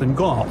kilts and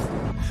golf.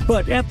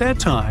 But at that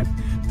time,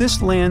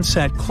 this land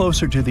sat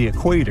closer to the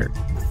equator.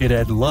 It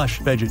had lush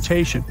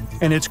vegetation,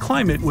 and its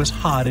climate was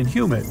hot and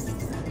humid.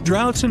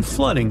 Droughts and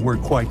flooding were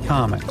quite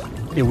common.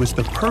 It was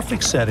the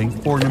perfect setting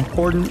for an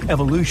important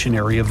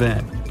evolutionary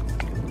event.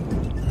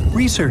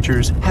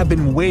 Researchers have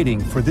been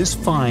waiting for this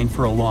find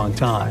for a long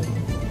time.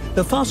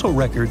 The fossil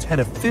records had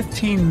a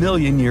 15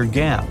 million year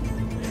gap.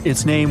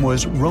 Its name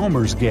was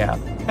Romer's Gap,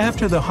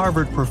 after the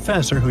Harvard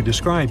professor who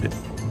described it.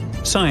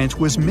 Science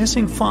was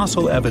missing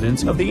fossil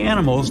evidence of the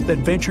animals that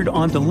ventured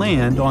onto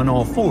land on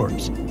all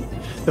fours.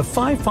 The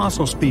 5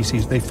 fossil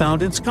species they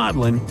found in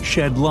Scotland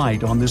shed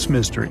light on this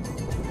mystery.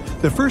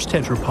 The first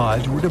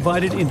tetrapods were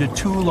divided into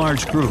 2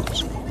 large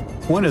groups.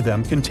 One of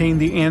them contained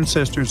the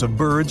ancestors of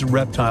birds,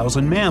 reptiles,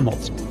 and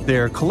mammals.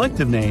 Their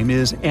collective name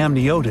is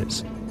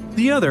Amniotus.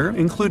 The other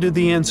included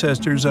the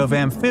ancestors of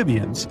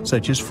amphibians,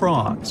 such as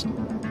frogs.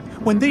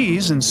 When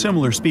these and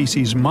similar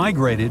species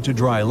migrated to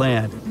dry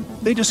land,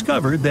 they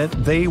discovered that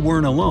they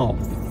weren't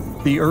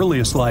alone. The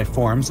earliest life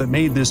forms that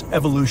made this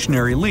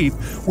evolutionary leap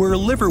were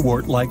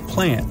liverwort-like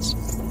plants.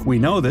 We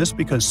know this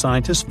because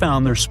scientists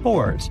found their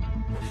spores.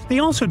 They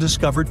also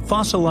discovered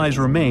fossilized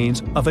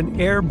remains of an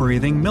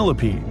air-breathing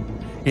millipede.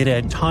 It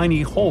had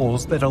tiny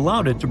holes that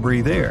allowed it to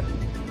breathe air.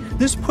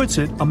 This puts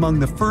it among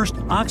the first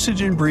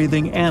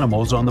oxygen-breathing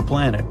animals on the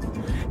planet.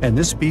 and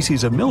this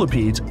species of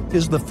millipedes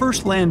is the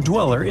first land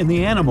dweller in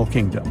the animal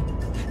kingdom.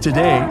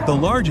 Today, the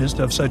largest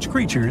of such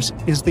creatures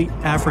is the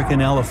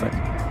African elephant.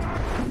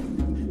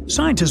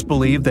 Scientists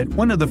believe that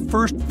one of the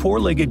first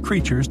four-legged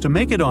creatures to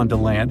make it onto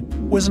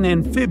land was an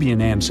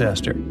amphibian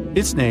ancestor.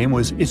 Its name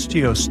was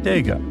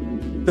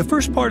Ichthyostega. The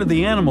first part of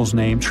the animal's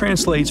name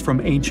translates from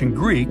ancient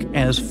Greek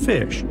as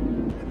fish.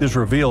 This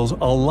reveals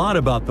a lot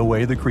about the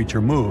way the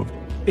creature moved.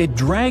 It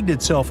dragged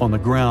itself on the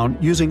ground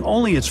using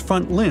only its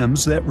front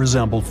limbs that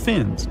resembled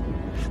fins.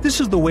 This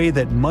is the way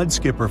that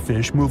mudskipper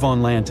fish move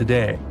on land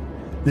today.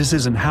 This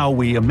isn't how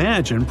we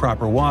imagine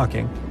proper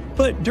walking,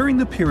 but during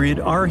the period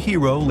our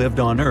hero lived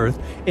on Earth,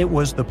 it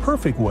was the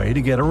perfect way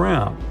to get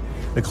around.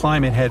 The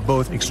climate had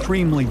both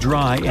extremely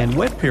dry and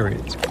wet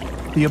periods.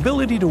 The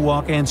ability to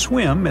walk and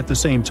swim at the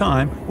same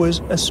time was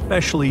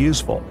especially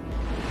useful.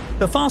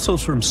 The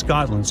fossils from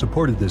Scotland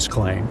supported this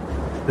claim.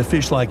 The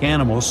fish-like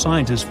animals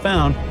scientists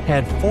found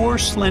had 4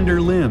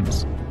 slender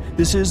limbs.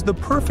 This is the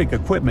perfect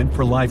equipment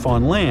for life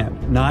on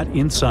land, not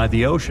inside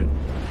the ocean.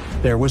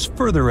 There was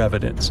further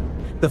evidence.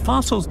 The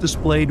fossils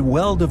displayed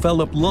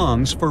well-developed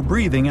lungs for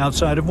breathing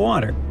outside of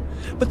water,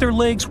 but their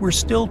legs were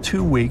still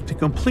too weak to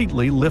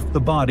completely lift the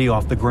body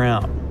off the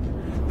ground.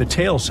 The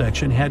tail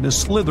section had to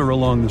slither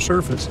along the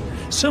surface,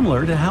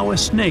 similar to how a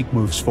snake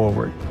moves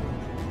forward.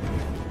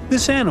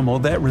 This animal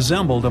that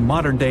resembled a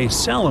modern-day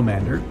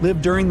salamander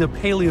lived during the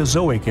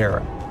Paleozoic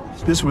era.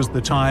 This was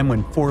the time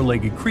when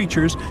four-legged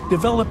creatures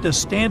developed a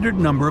standard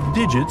number of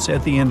digits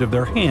at the end of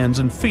their hands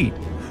and feet,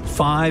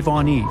 5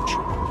 on each.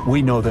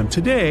 We know them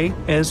today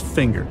as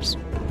fingers.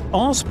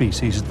 All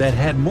species that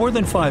had more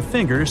than 5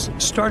 fingers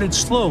started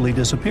slowly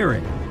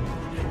disappearing.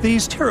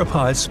 These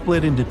pteropods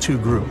split into 2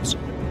 groups.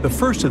 The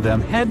first of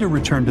them had to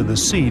return to the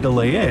sea to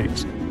lay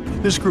eggs.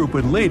 This group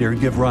would later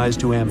give rise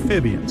to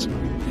amphibians.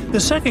 The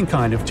second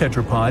kind of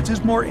tetrapods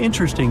is more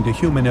interesting to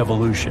human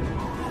evolution.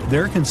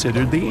 They're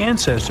considered the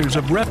ancestors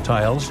of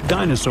reptiles,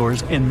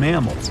 dinosaurs, and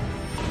mammals.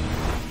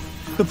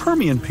 The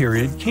Permian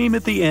period came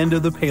at the end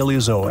of the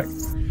Paleozoic.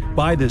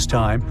 By this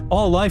time,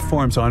 all life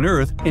forms on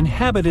Earth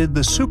inhabited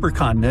the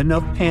supercontinent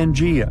of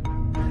Pangaea.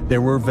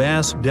 There were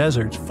vast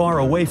deserts far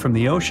away from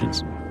the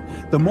oceans.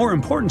 The more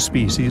important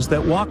species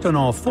that walked on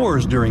all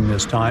fours during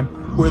this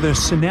time were the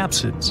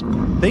synapsids.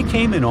 They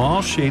came in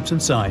all shapes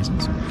and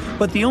sizes,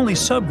 but the only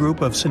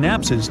subgroup of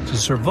synapsids to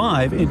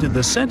survive into the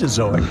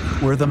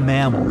Cenozoic were the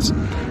mammals.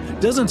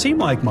 Doesn't seem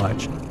like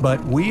much,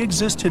 but we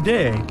exist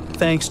today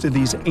thanks to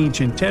these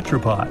ancient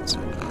tetrapods.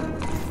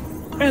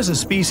 As a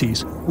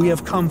species, we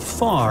have come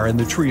far in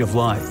the tree of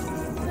life.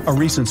 A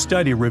recent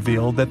study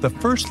revealed that the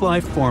first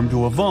life form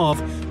to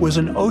evolve was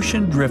an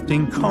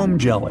ocean-drifting comb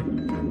jelly.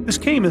 This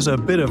came as a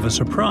bit of a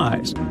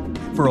surprise.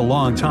 For a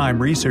long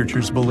time,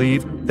 researchers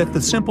believed that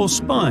the simple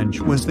sponge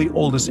was the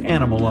oldest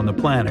animal on the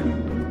planet.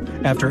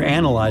 After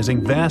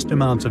analyzing vast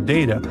amounts of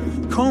data,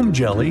 comb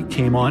jelly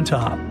came on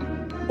top,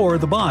 or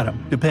the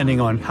bottom, depending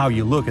on how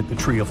you look at the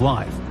tree of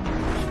life.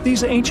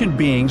 These ancient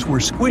beings were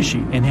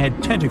squishy and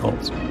had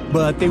tentacles,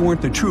 but they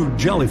weren't the true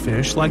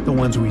jellyfish like the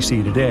ones we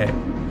see today.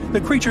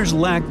 The creatures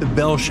lacked the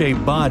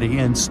bell-shaped body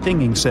and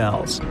stinging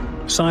cells.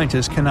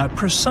 Scientists cannot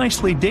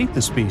precisely date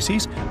the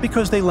species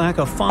because they lack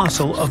a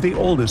fossil of the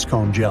oldest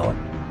comb jelly.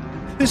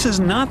 This is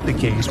not the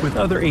case with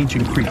other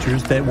ancient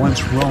creatures that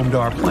once roamed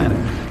our planet.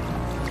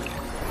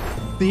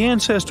 The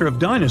ancestor of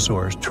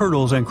dinosaurs,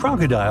 turtles, and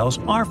crocodiles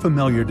are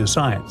familiar to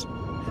science.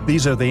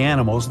 These are the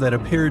animals that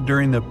appeared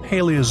during the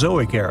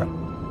Paleozoic era.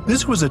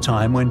 This was a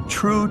time when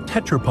true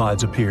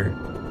tetrapods appeared.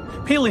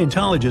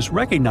 Paleontologists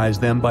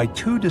recognized them by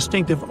 2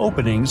 distinctive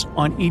openings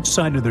on each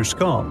side of their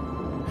skull.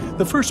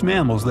 The first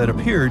mammals that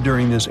appeared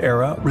during this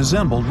era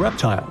resembled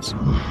reptiles.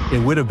 It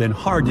would have been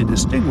hard to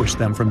distinguish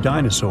them from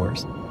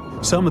dinosaurs.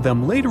 Some of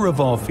them later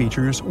evolved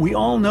features we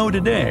all know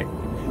today.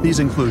 These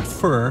include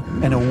fur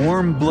and a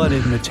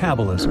warm-blooded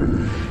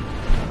metabolism.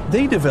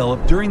 They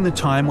developed during the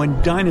time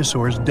when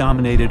dinosaurs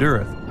dominated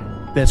Earth.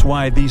 That's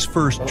why these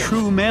first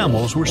true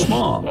mammals were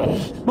small.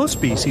 Most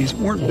species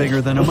weren't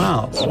bigger than a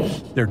mouse.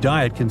 Their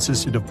diet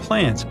consisted of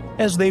plants,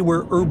 as they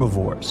were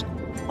herbivores.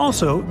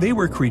 Also, they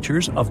were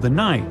creatures of the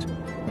night.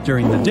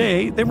 During the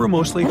day, they were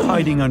mostly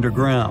hiding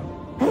underground.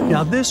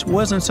 Now, this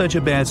wasn't such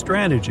a bad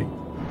strategy.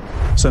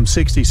 Some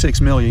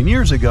 66 million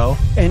years ago,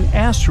 an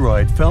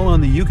asteroid fell on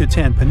the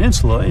Yucatan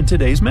Peninsula in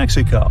today's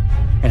Mexico,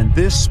 and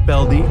this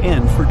spelled the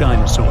end for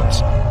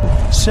dinosaurs.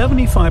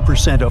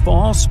 75% of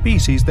all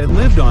species that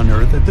lived on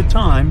Earth at the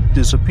time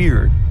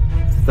disappeared.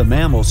 The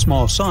mammals'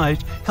 small size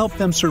helped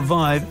them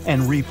survive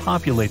and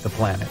repopulate the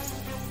planet.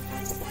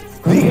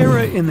 The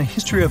era in the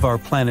history of our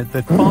planet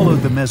that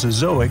followed the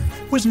Mesozoic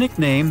was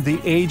nicknamed the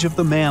Age of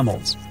the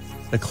Mammals.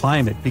 The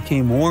climate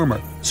became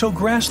warmer, so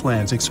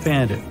grasslands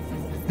expanded.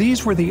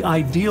 These were the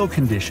ideal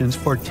conditions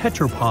for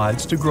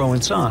tetrapods to grow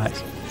in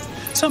size.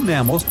 Some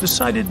mammals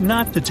decided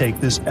not to take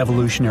this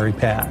evolutionary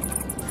path.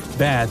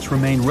 Bats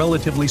remained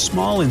relatively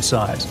small in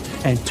size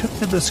and took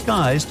to the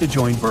skies to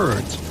join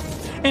birds.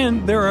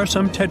 And there are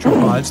some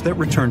tetrapods that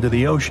returned to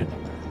the ocean.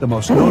 The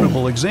most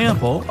notable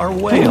example are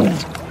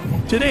whales.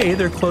 Today,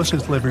 their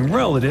closest living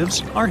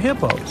relatives are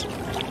hippos.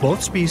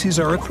 Both species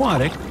are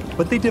aquatic,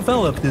 but they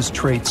develop this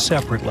trait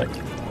separately.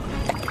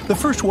 The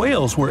first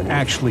whales were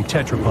actually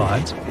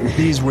tetrapods.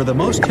 These were the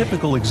most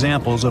typical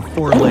examples of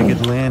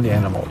four-legged land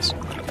animals.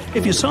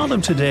 If you saw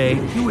them today,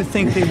 you would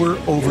think they were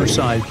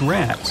oversized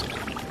rats.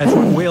 That's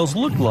what whales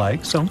looked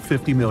like some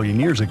 50 million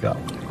years ago.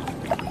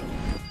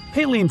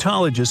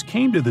 Paleontologists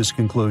came to this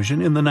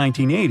conclusion in the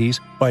 1980s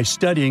by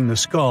studying the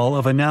skull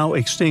of a now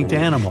extinct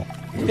animal.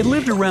 It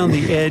lived around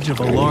the edge of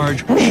a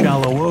large,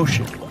 shallow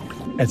ocean.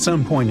 At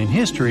some point in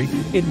history,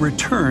 it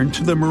returned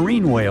to the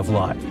marine way of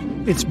life.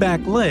 Its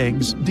back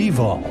legs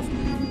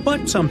devolved.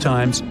 But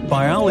sometimes,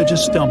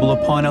 biologists stumble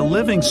upon a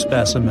living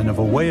specimen of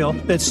a whale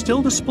that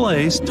still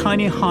displays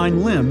tiny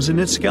hind limbs in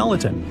its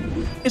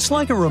skeleton. It's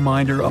like a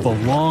reminder of a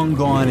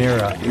long-gone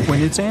era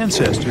when its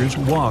ancestors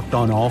walked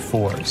on all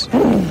fours.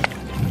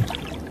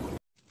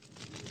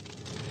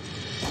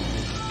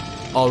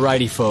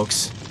 Alrighty,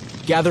 folks.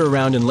 Gather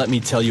around and let me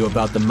tell you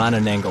about the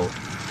manananggal,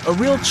 a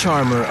real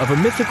charmer of a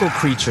mythical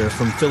creature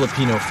from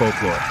Filipino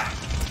folklore.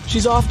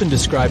 She's often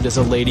described as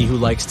a lady who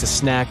likes to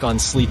snack on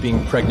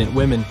sleeping pregnant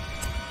women.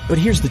 But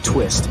here's the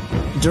twist.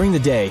 During the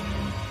day,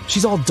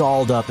 she's all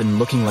dolled up and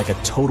looking like a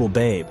total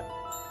babe.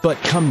 But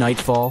come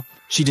nightfall,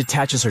 she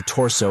detaches her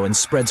torso and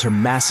spreads her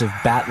massive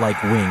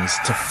bat-like wings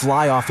to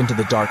fly off into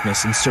the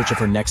darkness in search of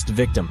her next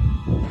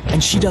victim.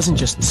 And she doesn't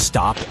just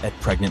stop at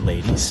pregnant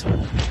ladies.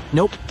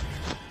 Nope.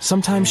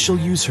 Sometimes she'll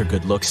use her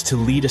good looks to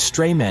lead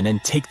astray men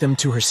and take them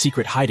to her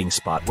secret hiding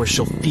spot where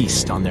she'll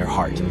feast on their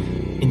heart,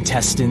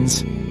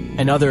 intestines,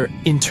 and other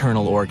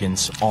internal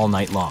organs all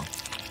night long.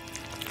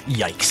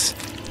 Yikes.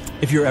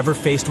 If you're ever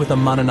faced with a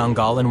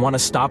manananggal and want to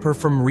stop her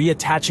from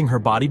reattaching her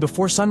body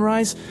before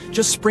sunrise,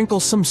 just sprinkle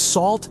some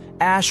salt,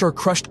 ash, or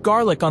crushed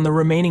garlic on the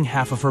remaining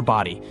half of her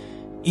body.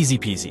 Easy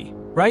peasy,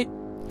 right?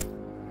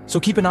 So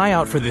keep an eye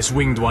out for this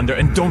winged wonder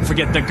and don't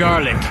forget the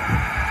garlic!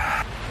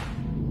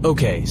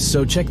 Okay,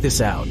 so check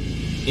this out.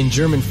 In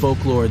German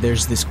folklore,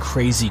 there's this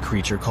crazy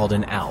creature called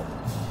an Alp.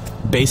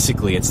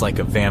 Basically, it's like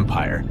a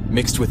vampire,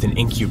 mixed with an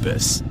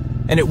incubus.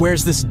 And it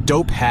wears this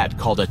dope hat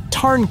called a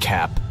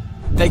Tarncap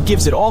that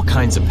gives it all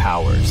kinds of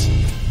powers.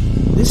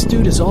 This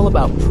dude is all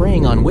about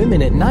preying on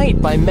women at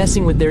night by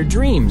messing with their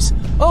dreams.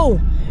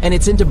 Oh, and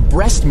it's into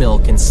breast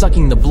milk and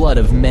sucking the blood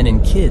of men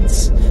and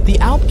kids. The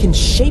Alp can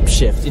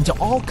shapeshift into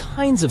all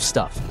kinds of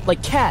stuff,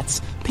 like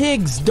cats,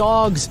 pigs,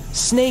 dogs,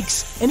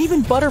 snakes, and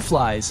even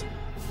butterflies.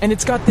 And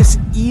it's got this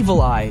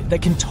evil eye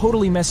that can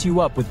totally mess you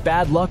up with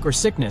bad luck or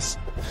sickness.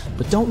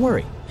 But don't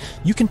worry,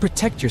 you can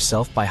protect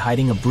yourself by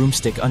hiding a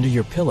broomstick under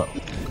your pillow,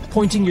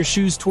 pointing your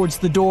shoes towards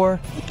the door,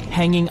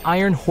 hanging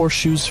iron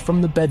horseshoes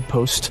from the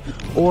bedpost,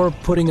 or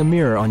putting a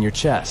mirror on your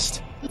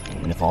chest.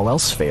 And if all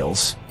else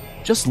fails,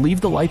 just leave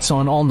the lights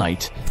on all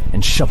night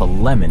and shove a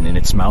lemon in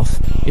its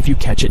mouth if you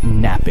catch it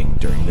napping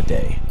during the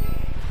day.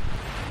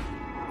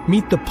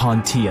 Meet the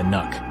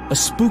Pontianak, a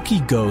spooky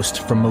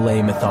ghost from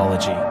Malay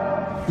mythology.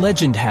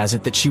 Legend has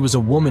it that she was a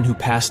woman who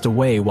passed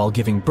away while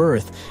giving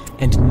birth,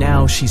 and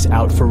now she's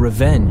out for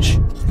revenge.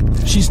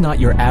 She's not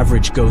your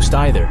average ghost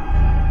either.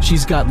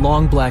 She's got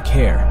long black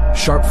hair,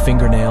 sharp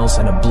fingernails,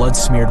 and a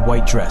blood-smeared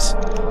white dress.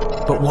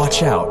 But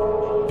watch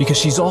out, because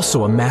she's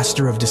also a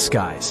master of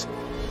disguise.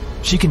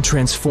 She can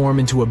transform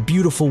into a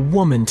beautiful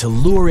woman to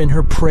lure in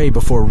her prey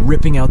before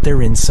ripping out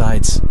their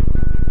insides.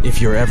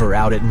 If you're ever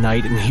out at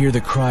night and hear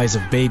the cries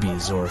of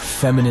babies or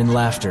feminine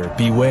laughter,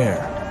 beware.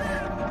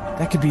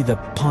 That could be the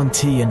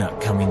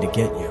Pontianak coming to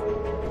get you.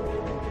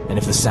 And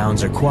if the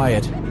sounds are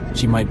quiet,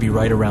 she might be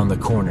right around the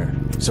corner.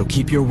 So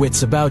keep your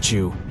wits about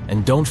you,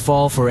 and don't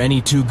fall for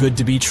any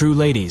too-good-to-be-true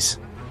ladies.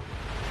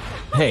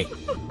 Hey,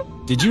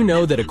 did you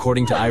know that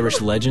according to Irish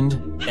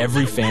legend,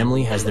 every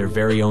family has their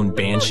very own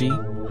banshee?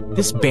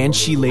 This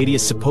banshee lady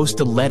is supposed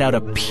to let out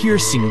a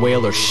piercing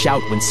wail or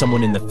shout when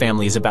someone in the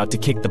family is about to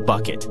kick the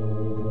bucket.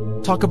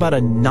 Talk about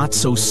a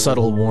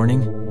not-so-subtle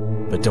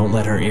warning, but don't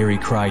let her eerie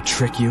cry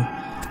trick you.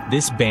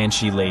 This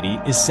banshee lady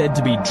is said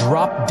to be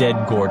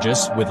drop-dead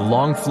gorgeous with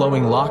long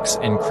flowing locks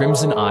and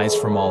crimson eyes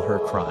from all her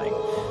crying.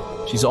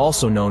 She's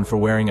also known for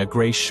wearing a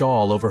gray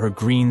shawl over her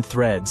green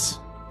threads.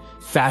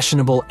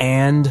 Fashionable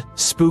and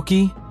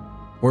spooky?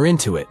 We're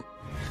into it.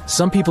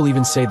 Some people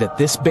even say that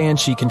this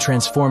banshee can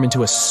transform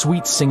into a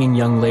sweet-singing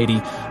young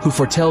lady who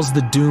foretells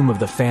the doom of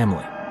the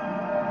family.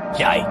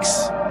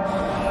 Yikes.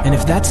 And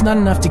if that's not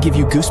enough to give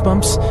you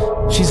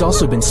goosebumps, she's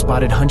also been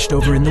spotted hunched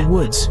over in the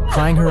woods,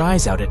 crying her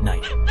eyes out at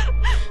night.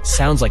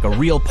 Sounds like a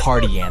real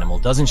party animal,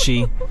 doesn't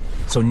she?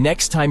 So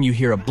next time you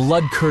hear a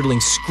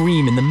blood-curdling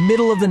scream in the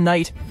middle of the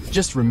night,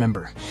 just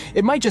remember,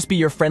 it might just be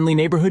your friendly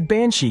neighborhood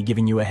banshee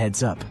giving you a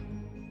heads up.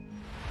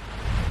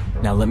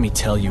 Now let me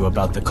tell you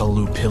about the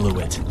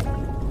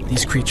Kalupiluit.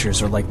 These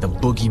creatures are like the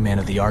boogeyman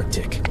of the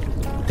Arctic.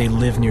 They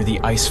live near the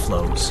ice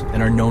floes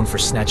and are known for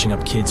snatching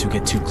up kids who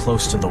get too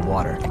close to the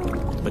water.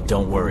 But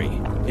don't worry,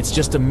 it's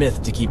just a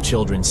myth to keep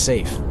children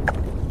safe.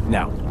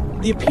 Now,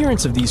 the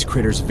appearance of these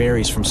critters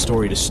varies from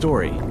story to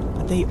story,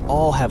 but they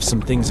all have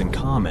some things in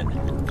common.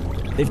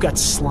 They've got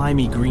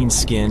slimy green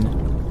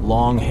skin,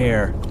 long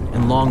hair,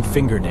 and long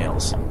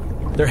fingernails.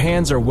 Their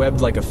hands are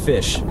webbed like a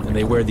fish, and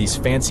they wear these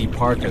fancy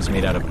parkas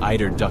made out of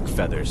eider duck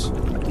feathers.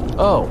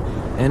 Oh,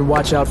 and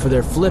watch out for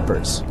their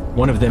flippers.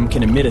 One of them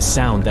can emit a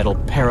sound that'll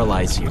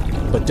paralyze you.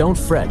 But don't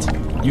fret,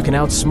 you can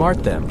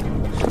outsmart them.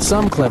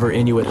 Some clever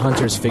Inuit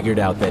hunters figured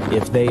out that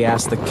if they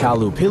asked the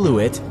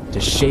Kalupilluit to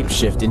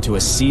shapeshift into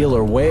a seal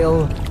or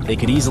whale, they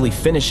could easily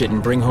finish it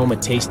and bring home a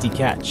tasty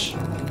catch.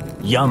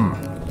 Yum!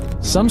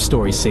 Some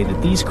stories say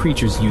that these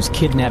creatures use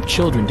kidnapped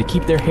children to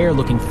keep their hair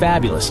looking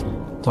fabulous.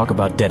 Talk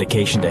about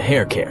dedication to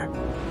hair care.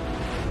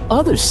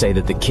 Others say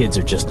that the kids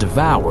are just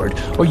devoured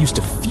or used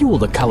to fuel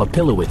the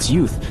Kalupilluit's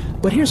youth.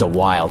 But here's a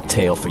wild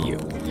tale for you.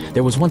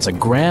 There was once a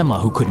grandma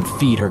who couldn't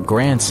feed her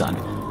grandson,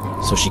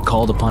 so she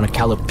called upon a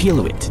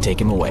Kalupilluit to take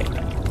him away.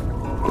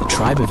 The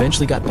tribe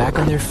eventually got back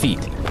on their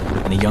feet,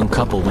 and a young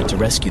couple went to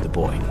rescue the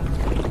boy.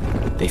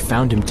 They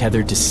found him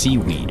tethered to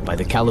seaweed by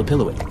the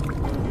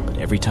Kalupilluit, but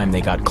every time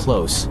they got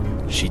close,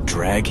 she'd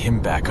drag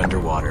him back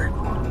underwater.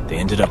 They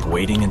ended up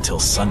waiting until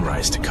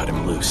sunrise to cut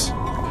him loose.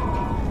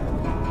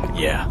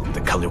 Yeah,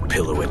 the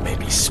Kalupilluit may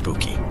be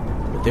spooky,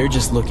 but they're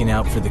just looking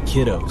out for the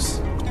kiddos.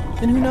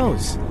 And who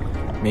knows?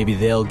 Maybe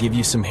they'll give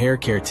you some hair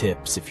care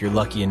tips if you're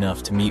lucky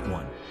enough to meet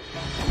one.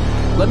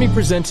 Let me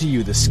present to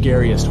you the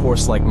scariest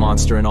horse-like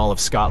monster in all of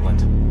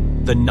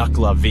Scotland, the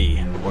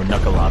Nucklavi, or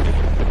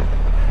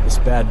Nuckalavi. This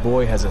bad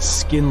boy has a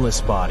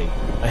skinless body,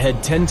 a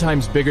head 10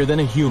 times bigger than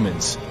a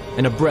human's,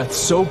 and a breath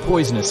so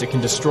poisonous it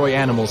can destroy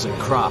animals and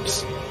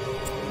crops.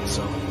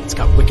 So, it's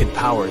got wicked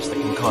powers that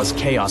can cause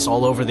chaos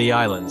all over the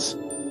islands.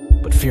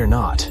 But fear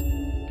not,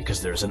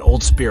 because there's an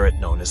old spirit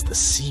known as the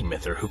Sea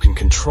Myther who can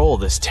control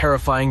this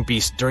terrifying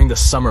beast during the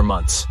summer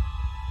months.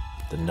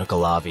 The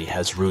Nucklavi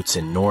has roots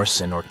in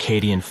Norse and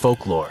Orcadian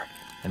folklore,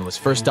 and was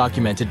first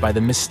documented by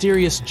the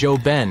mysterious Joe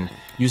Ben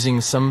using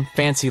some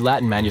fancy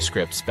Latin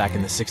manuscripts back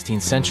in the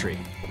 16th century.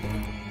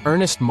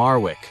 Ernest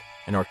Marwick,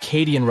 an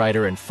Orcadian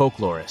writer and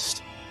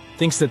folklorist,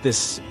 thinks that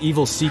this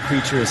evil sea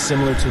creature is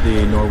similar to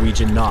the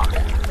Norwegian Knock,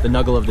 the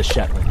Nuggle of the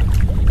Shetland,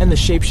 and the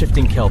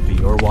shape-shifting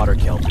Kelpie or water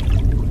Kelpie.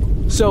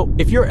 So,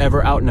 if you're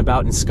ever out and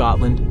about in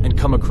Scotland and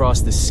come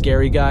across this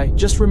scary guy,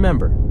 just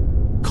remember,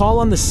 call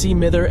on the Sea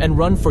Myther and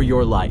run for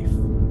your life.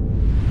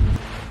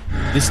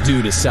 This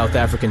dude is South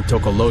African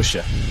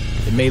Tokolosha.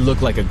 It may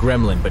look like a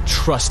gremlin, but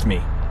trust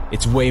me,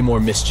 it's way more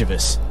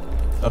mischievous.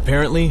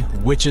 Apparently,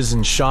 witches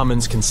and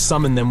shamans can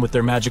summon them with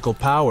their magical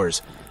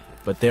powers,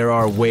 but there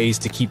are ways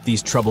to keep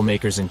these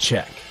troublemakers in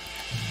check.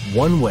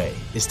 One way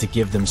is to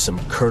give them some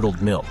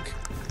curdled milk.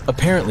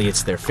 Apparently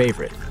it's their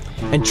favorite.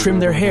 And trim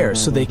their hair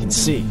so they can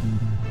see.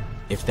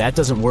 If that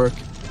doesn't work,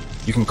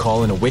 you can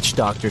call in a witch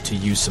doctor to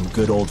use some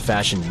good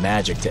old-fashioned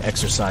magic to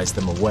exorcise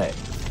them away.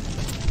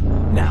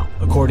 Now,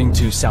 according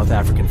to South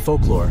African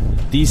folklore,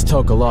 these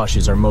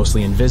tokoloshes are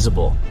mostly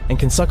invisible and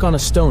can suck on a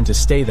stone to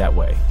stay that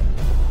way.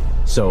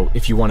 So,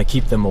 if you want to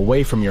keep them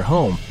away from your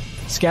home,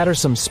 scatter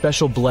some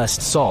special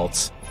blessed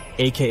salts,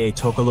 aka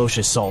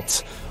tokoloshe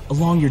salts,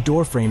 along your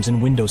door frames and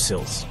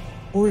windowsills.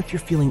 Or if you're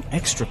feeling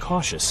extra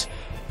cautious,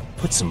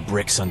 put some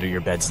bricks under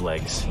your bed's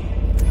legs.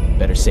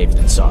 Better safe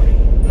than sorry,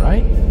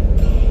 right?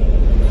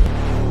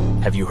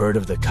 Have you heard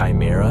of the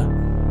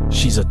Chimera?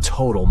 She's a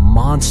total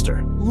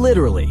monster,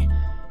 literally.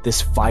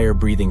 This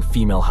fire-breathing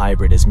female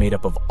hybrid is made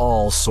up of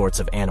all sorts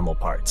of animal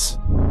parts.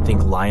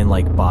 Think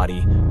lion-like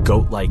body,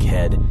 goat-like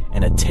head,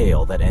 and a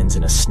tail that ends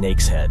in a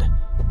snake's head.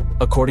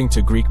 According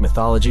to Greek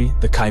mythology,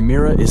 the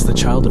Chimera is the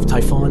child of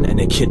Typhon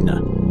and Echidna,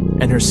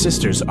 and her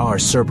sisters are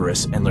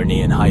Cerberus and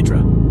Lernaean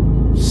Hydra.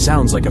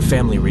 Sounds like a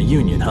family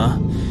reunion, huh?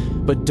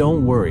 But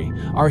don't worry,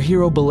 our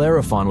hero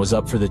Bellerophon was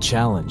up for the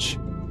challenge.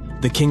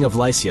 The king of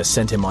Lycia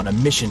sent him on a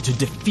mission to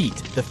defeat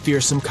the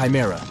fearsome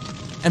Chimera,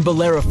 and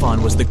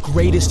Bellerophon was the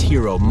greatest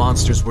hero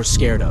monsters were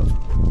scared of.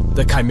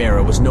 The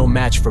Chimera was no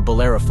match for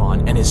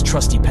Bellerophon and his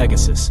trusty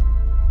Pegasus.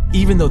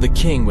 Even though the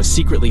king was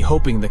secretly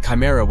hoping the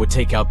Chimera would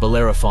take out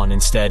Bellerophon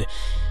instead,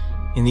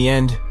 in the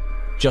end,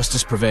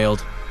 justice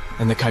prevailed,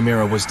 and the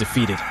Chimera was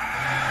defeated.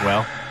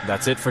 Well,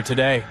 that's it for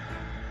today.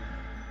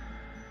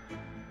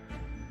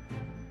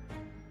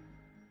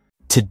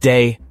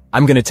 Today,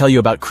 I'm going to tell you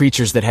about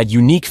creatures that had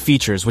unique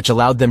features which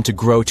allowed them to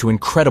grow to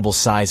incredible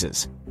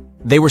sizes.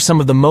 They were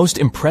some of the most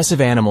impressive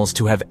animals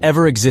to have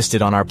ever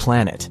existed on our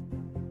planet.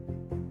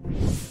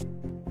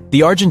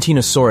 The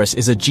Argentinosaurus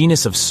is a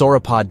genus of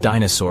sauropod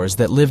dinosaurs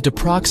that lived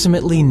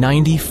approximately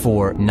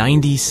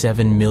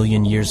 97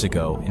 million years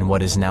ago in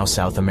what is now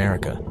South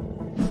America.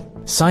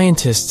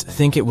 Scientists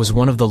think it was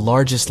one of the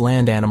largest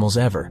land animals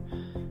ever,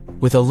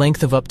 with a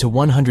length of up to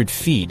 100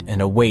 feet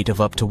and a weight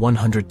of up to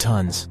 100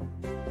 tons.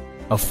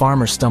 A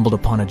farmer stumbled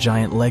upon a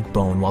giant leg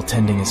bone while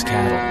tending his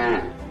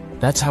cattle.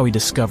 That's how he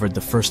discovered the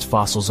first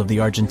fossils of the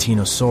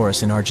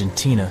Argentinosaurus in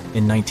Argentina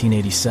in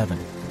 1987.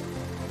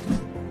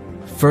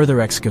 Further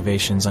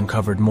excavations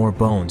uncovered more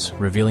bones,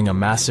 revealing a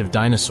massive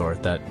dinosaur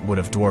that would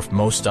have dwarfed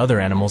most other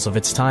animals of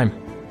its time.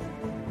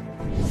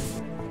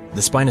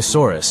 The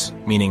Spinosaurus,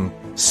 meaning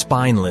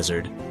spine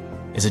lizard,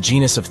 is a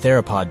genus of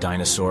theropod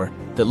dinosaur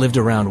that lived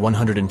around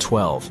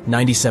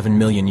 97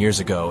 million years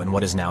ago in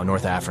what is now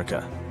North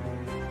Africa.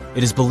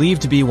 It is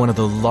believed to be one of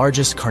the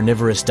largest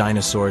carnivorous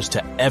dinosaurs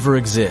to ever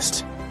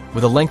exist,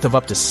 with a length of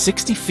up to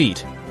 60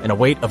 feet and a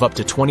weight of up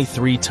to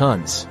 23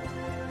 tons.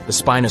 The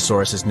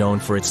Spinosaurus is known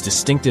for its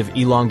distinctive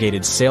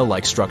elongated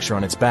sail-like structure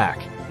on its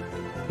back.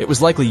 It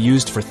was likely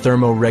used for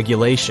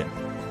thermoregulation.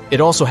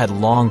 It also had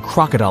long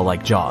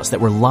crocodile-like jaws that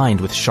were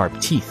lined with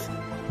sharp teeth.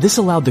 This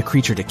allowed the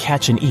creature to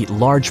catch and eat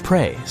large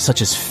prey,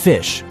 such as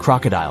fish,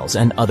 crocodiles,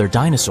 and other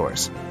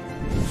dinosaurs.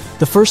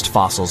 The first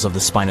fossils of the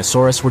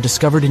Spinosaurus were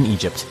discovered in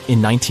Egypt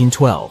in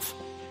 1912.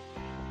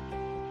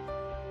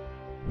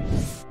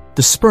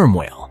 The sperm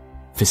whale,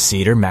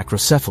 Physeter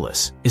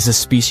macrocephalus, is a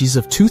species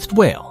of toothed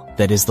whale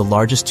that is the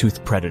largest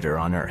toothed predator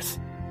on Earth.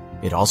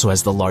 It also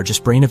has the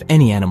largest brain of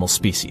any animal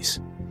species.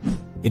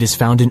 It is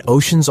found in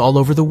oceans all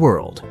over the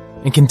world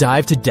and can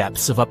dive to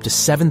depths of up to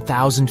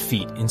 7,000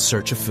 feet in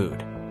search of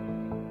food.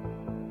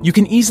 You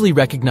can easily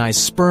recognize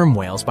sperm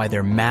whales by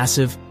their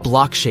massive,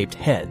 block-shaped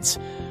heads,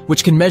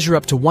 which can measure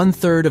up to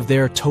 1/3 of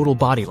their total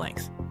body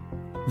length.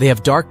 They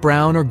have dark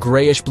brown or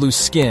grayish-blue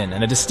skin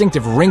and a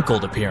distinctive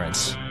wrinkled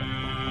appearance.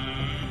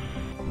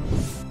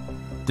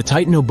 The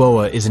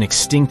Titanoboa is an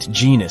extinct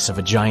genus of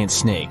a giant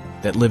snake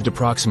that lived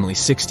approximately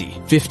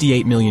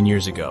 58 million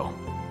years ago.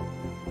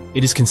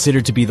 It is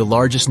considered to be the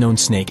largest known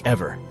snake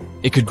ever.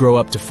 It could grow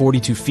up to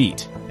 42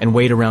 feet and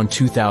weighed around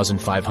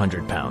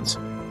 2,500 pounds.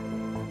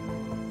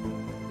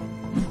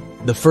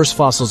 The first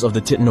fossils of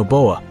the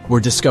Titanoboa were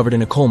discovered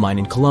in a coal mine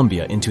in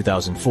Colombia in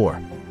 2004.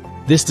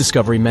 This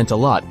discovery meant a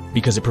lot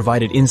because it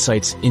provided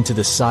insights into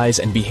the size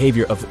and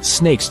behavior of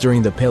snakes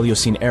during the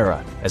Paleocene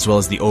era, as well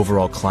as the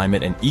overall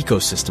climate and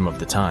ecosystem of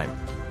the time.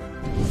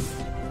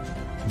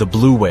 The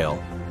blue whale,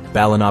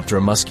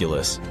 Balænoptera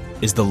musculus,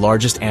 is the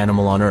largest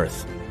animal on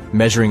Earth,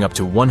 measuring up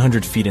to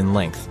 100 feet in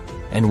length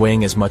and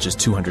weighing as much as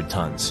 200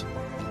 tons.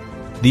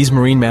 These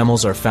marine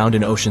mammals are found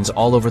in oceans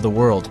all over the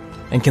world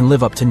and can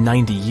live up to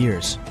 90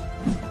 years.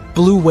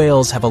 Blue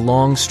whales have a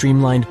long,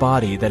 streamlined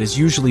body that is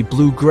usually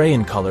blue-gray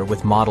in color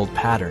with mottled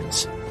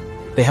patterns.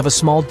 They have a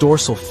small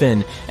dorsal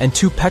fin and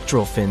 2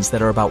 pectoral fins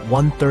that are about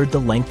 1/3 the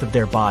length of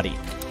their body.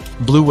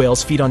 Blue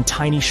whales feed on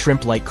tiny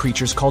shrimp-like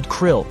creatures called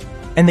krill,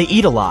 and they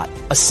eat a lot.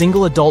 A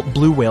single adult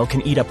blue whale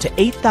can eat up to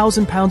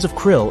 8,000 pounds of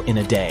krill in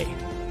a day.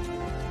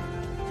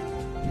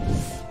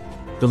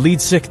 The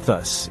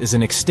Leadsichthus is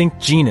an extinct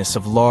genus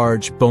of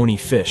large, bony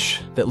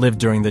fish that lived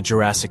during the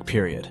Jurassic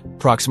period,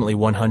 approximately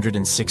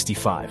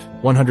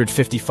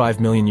 155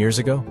 million years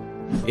ago.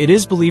 It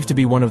is believed to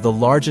be one of the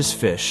largest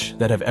fish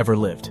that have ever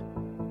lived.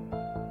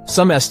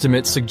 Some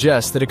estimates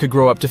suggest that it could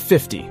grow up to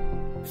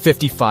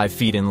 55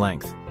 feet in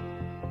length.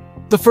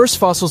 The first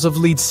fossils of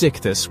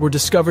Leadsichthus were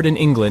discovered in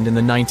England in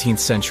the 19th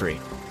century,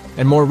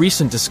 and more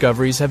recent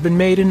discoveries have been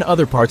made in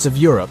other parts of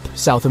Europe,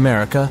 South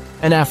America,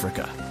 and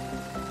Africa.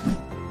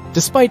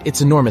 Despite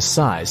its enormous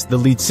size, the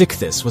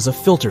Leadsichthus was a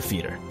filter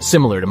feeder,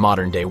 similar to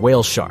modern-day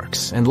whale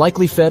sharks, and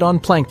likely fed on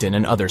plankton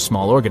and other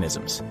small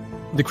organisms.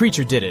 The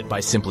creature did it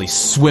by simply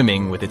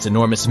swimming with its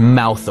enormous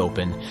mouth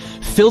open,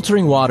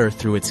 filtering water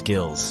through its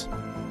gills.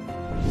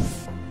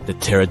 The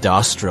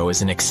pterodostro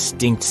is an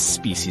extinct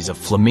species of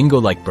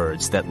flamingo-like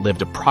birds that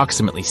lived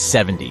approximately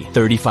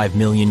 35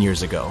 million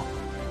years ago.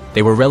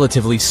 They were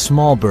relatively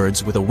small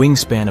birds with a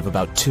wingspan of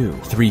about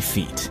 2-3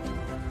 feet.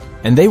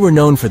 And they were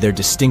known for their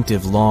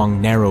distinctive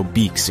long, narrow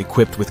beaks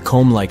equipped with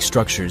comb-like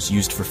structures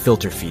used for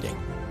filter feeding.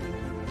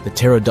 The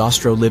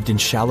pterodostro lived in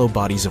shallow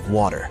bodies of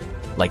water,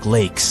 like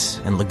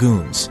lakes and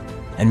lagoons,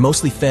 and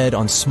mostly fed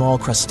on small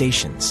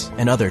crustaceans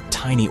and other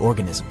tiny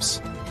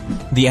organisms.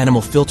 The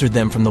animal filtered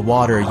them from the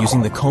water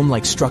using the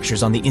comb-like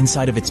structures on the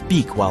inside of its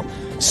beak while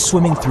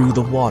swimming through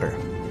the water.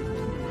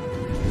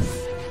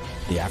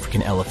 The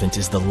African elephant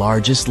is the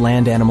largest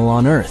land animal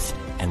on Earth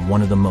and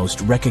one of the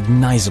most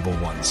recognizable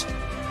ones.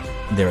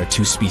 There are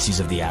 2 species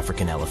of the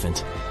African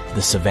elephant,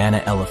 the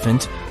savanna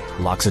elephant,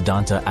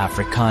 Loxodonta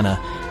africana,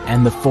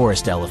 and the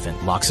forest elephant,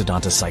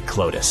 Loxodonta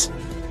cyclotis.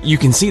 You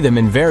can see them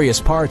in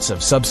various parts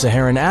of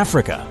sub-Saharan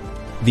Africa.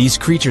 These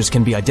creatures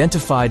can be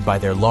identified by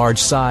their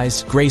large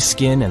size, gray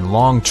skin, and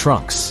long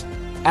trunks.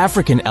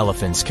 African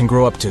elephants can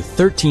grow up to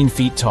 13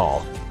 feet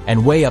tall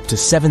and weigh up to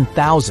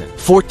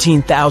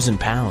 14,000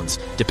 pounds,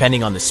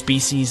 depending on the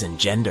species and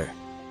gender.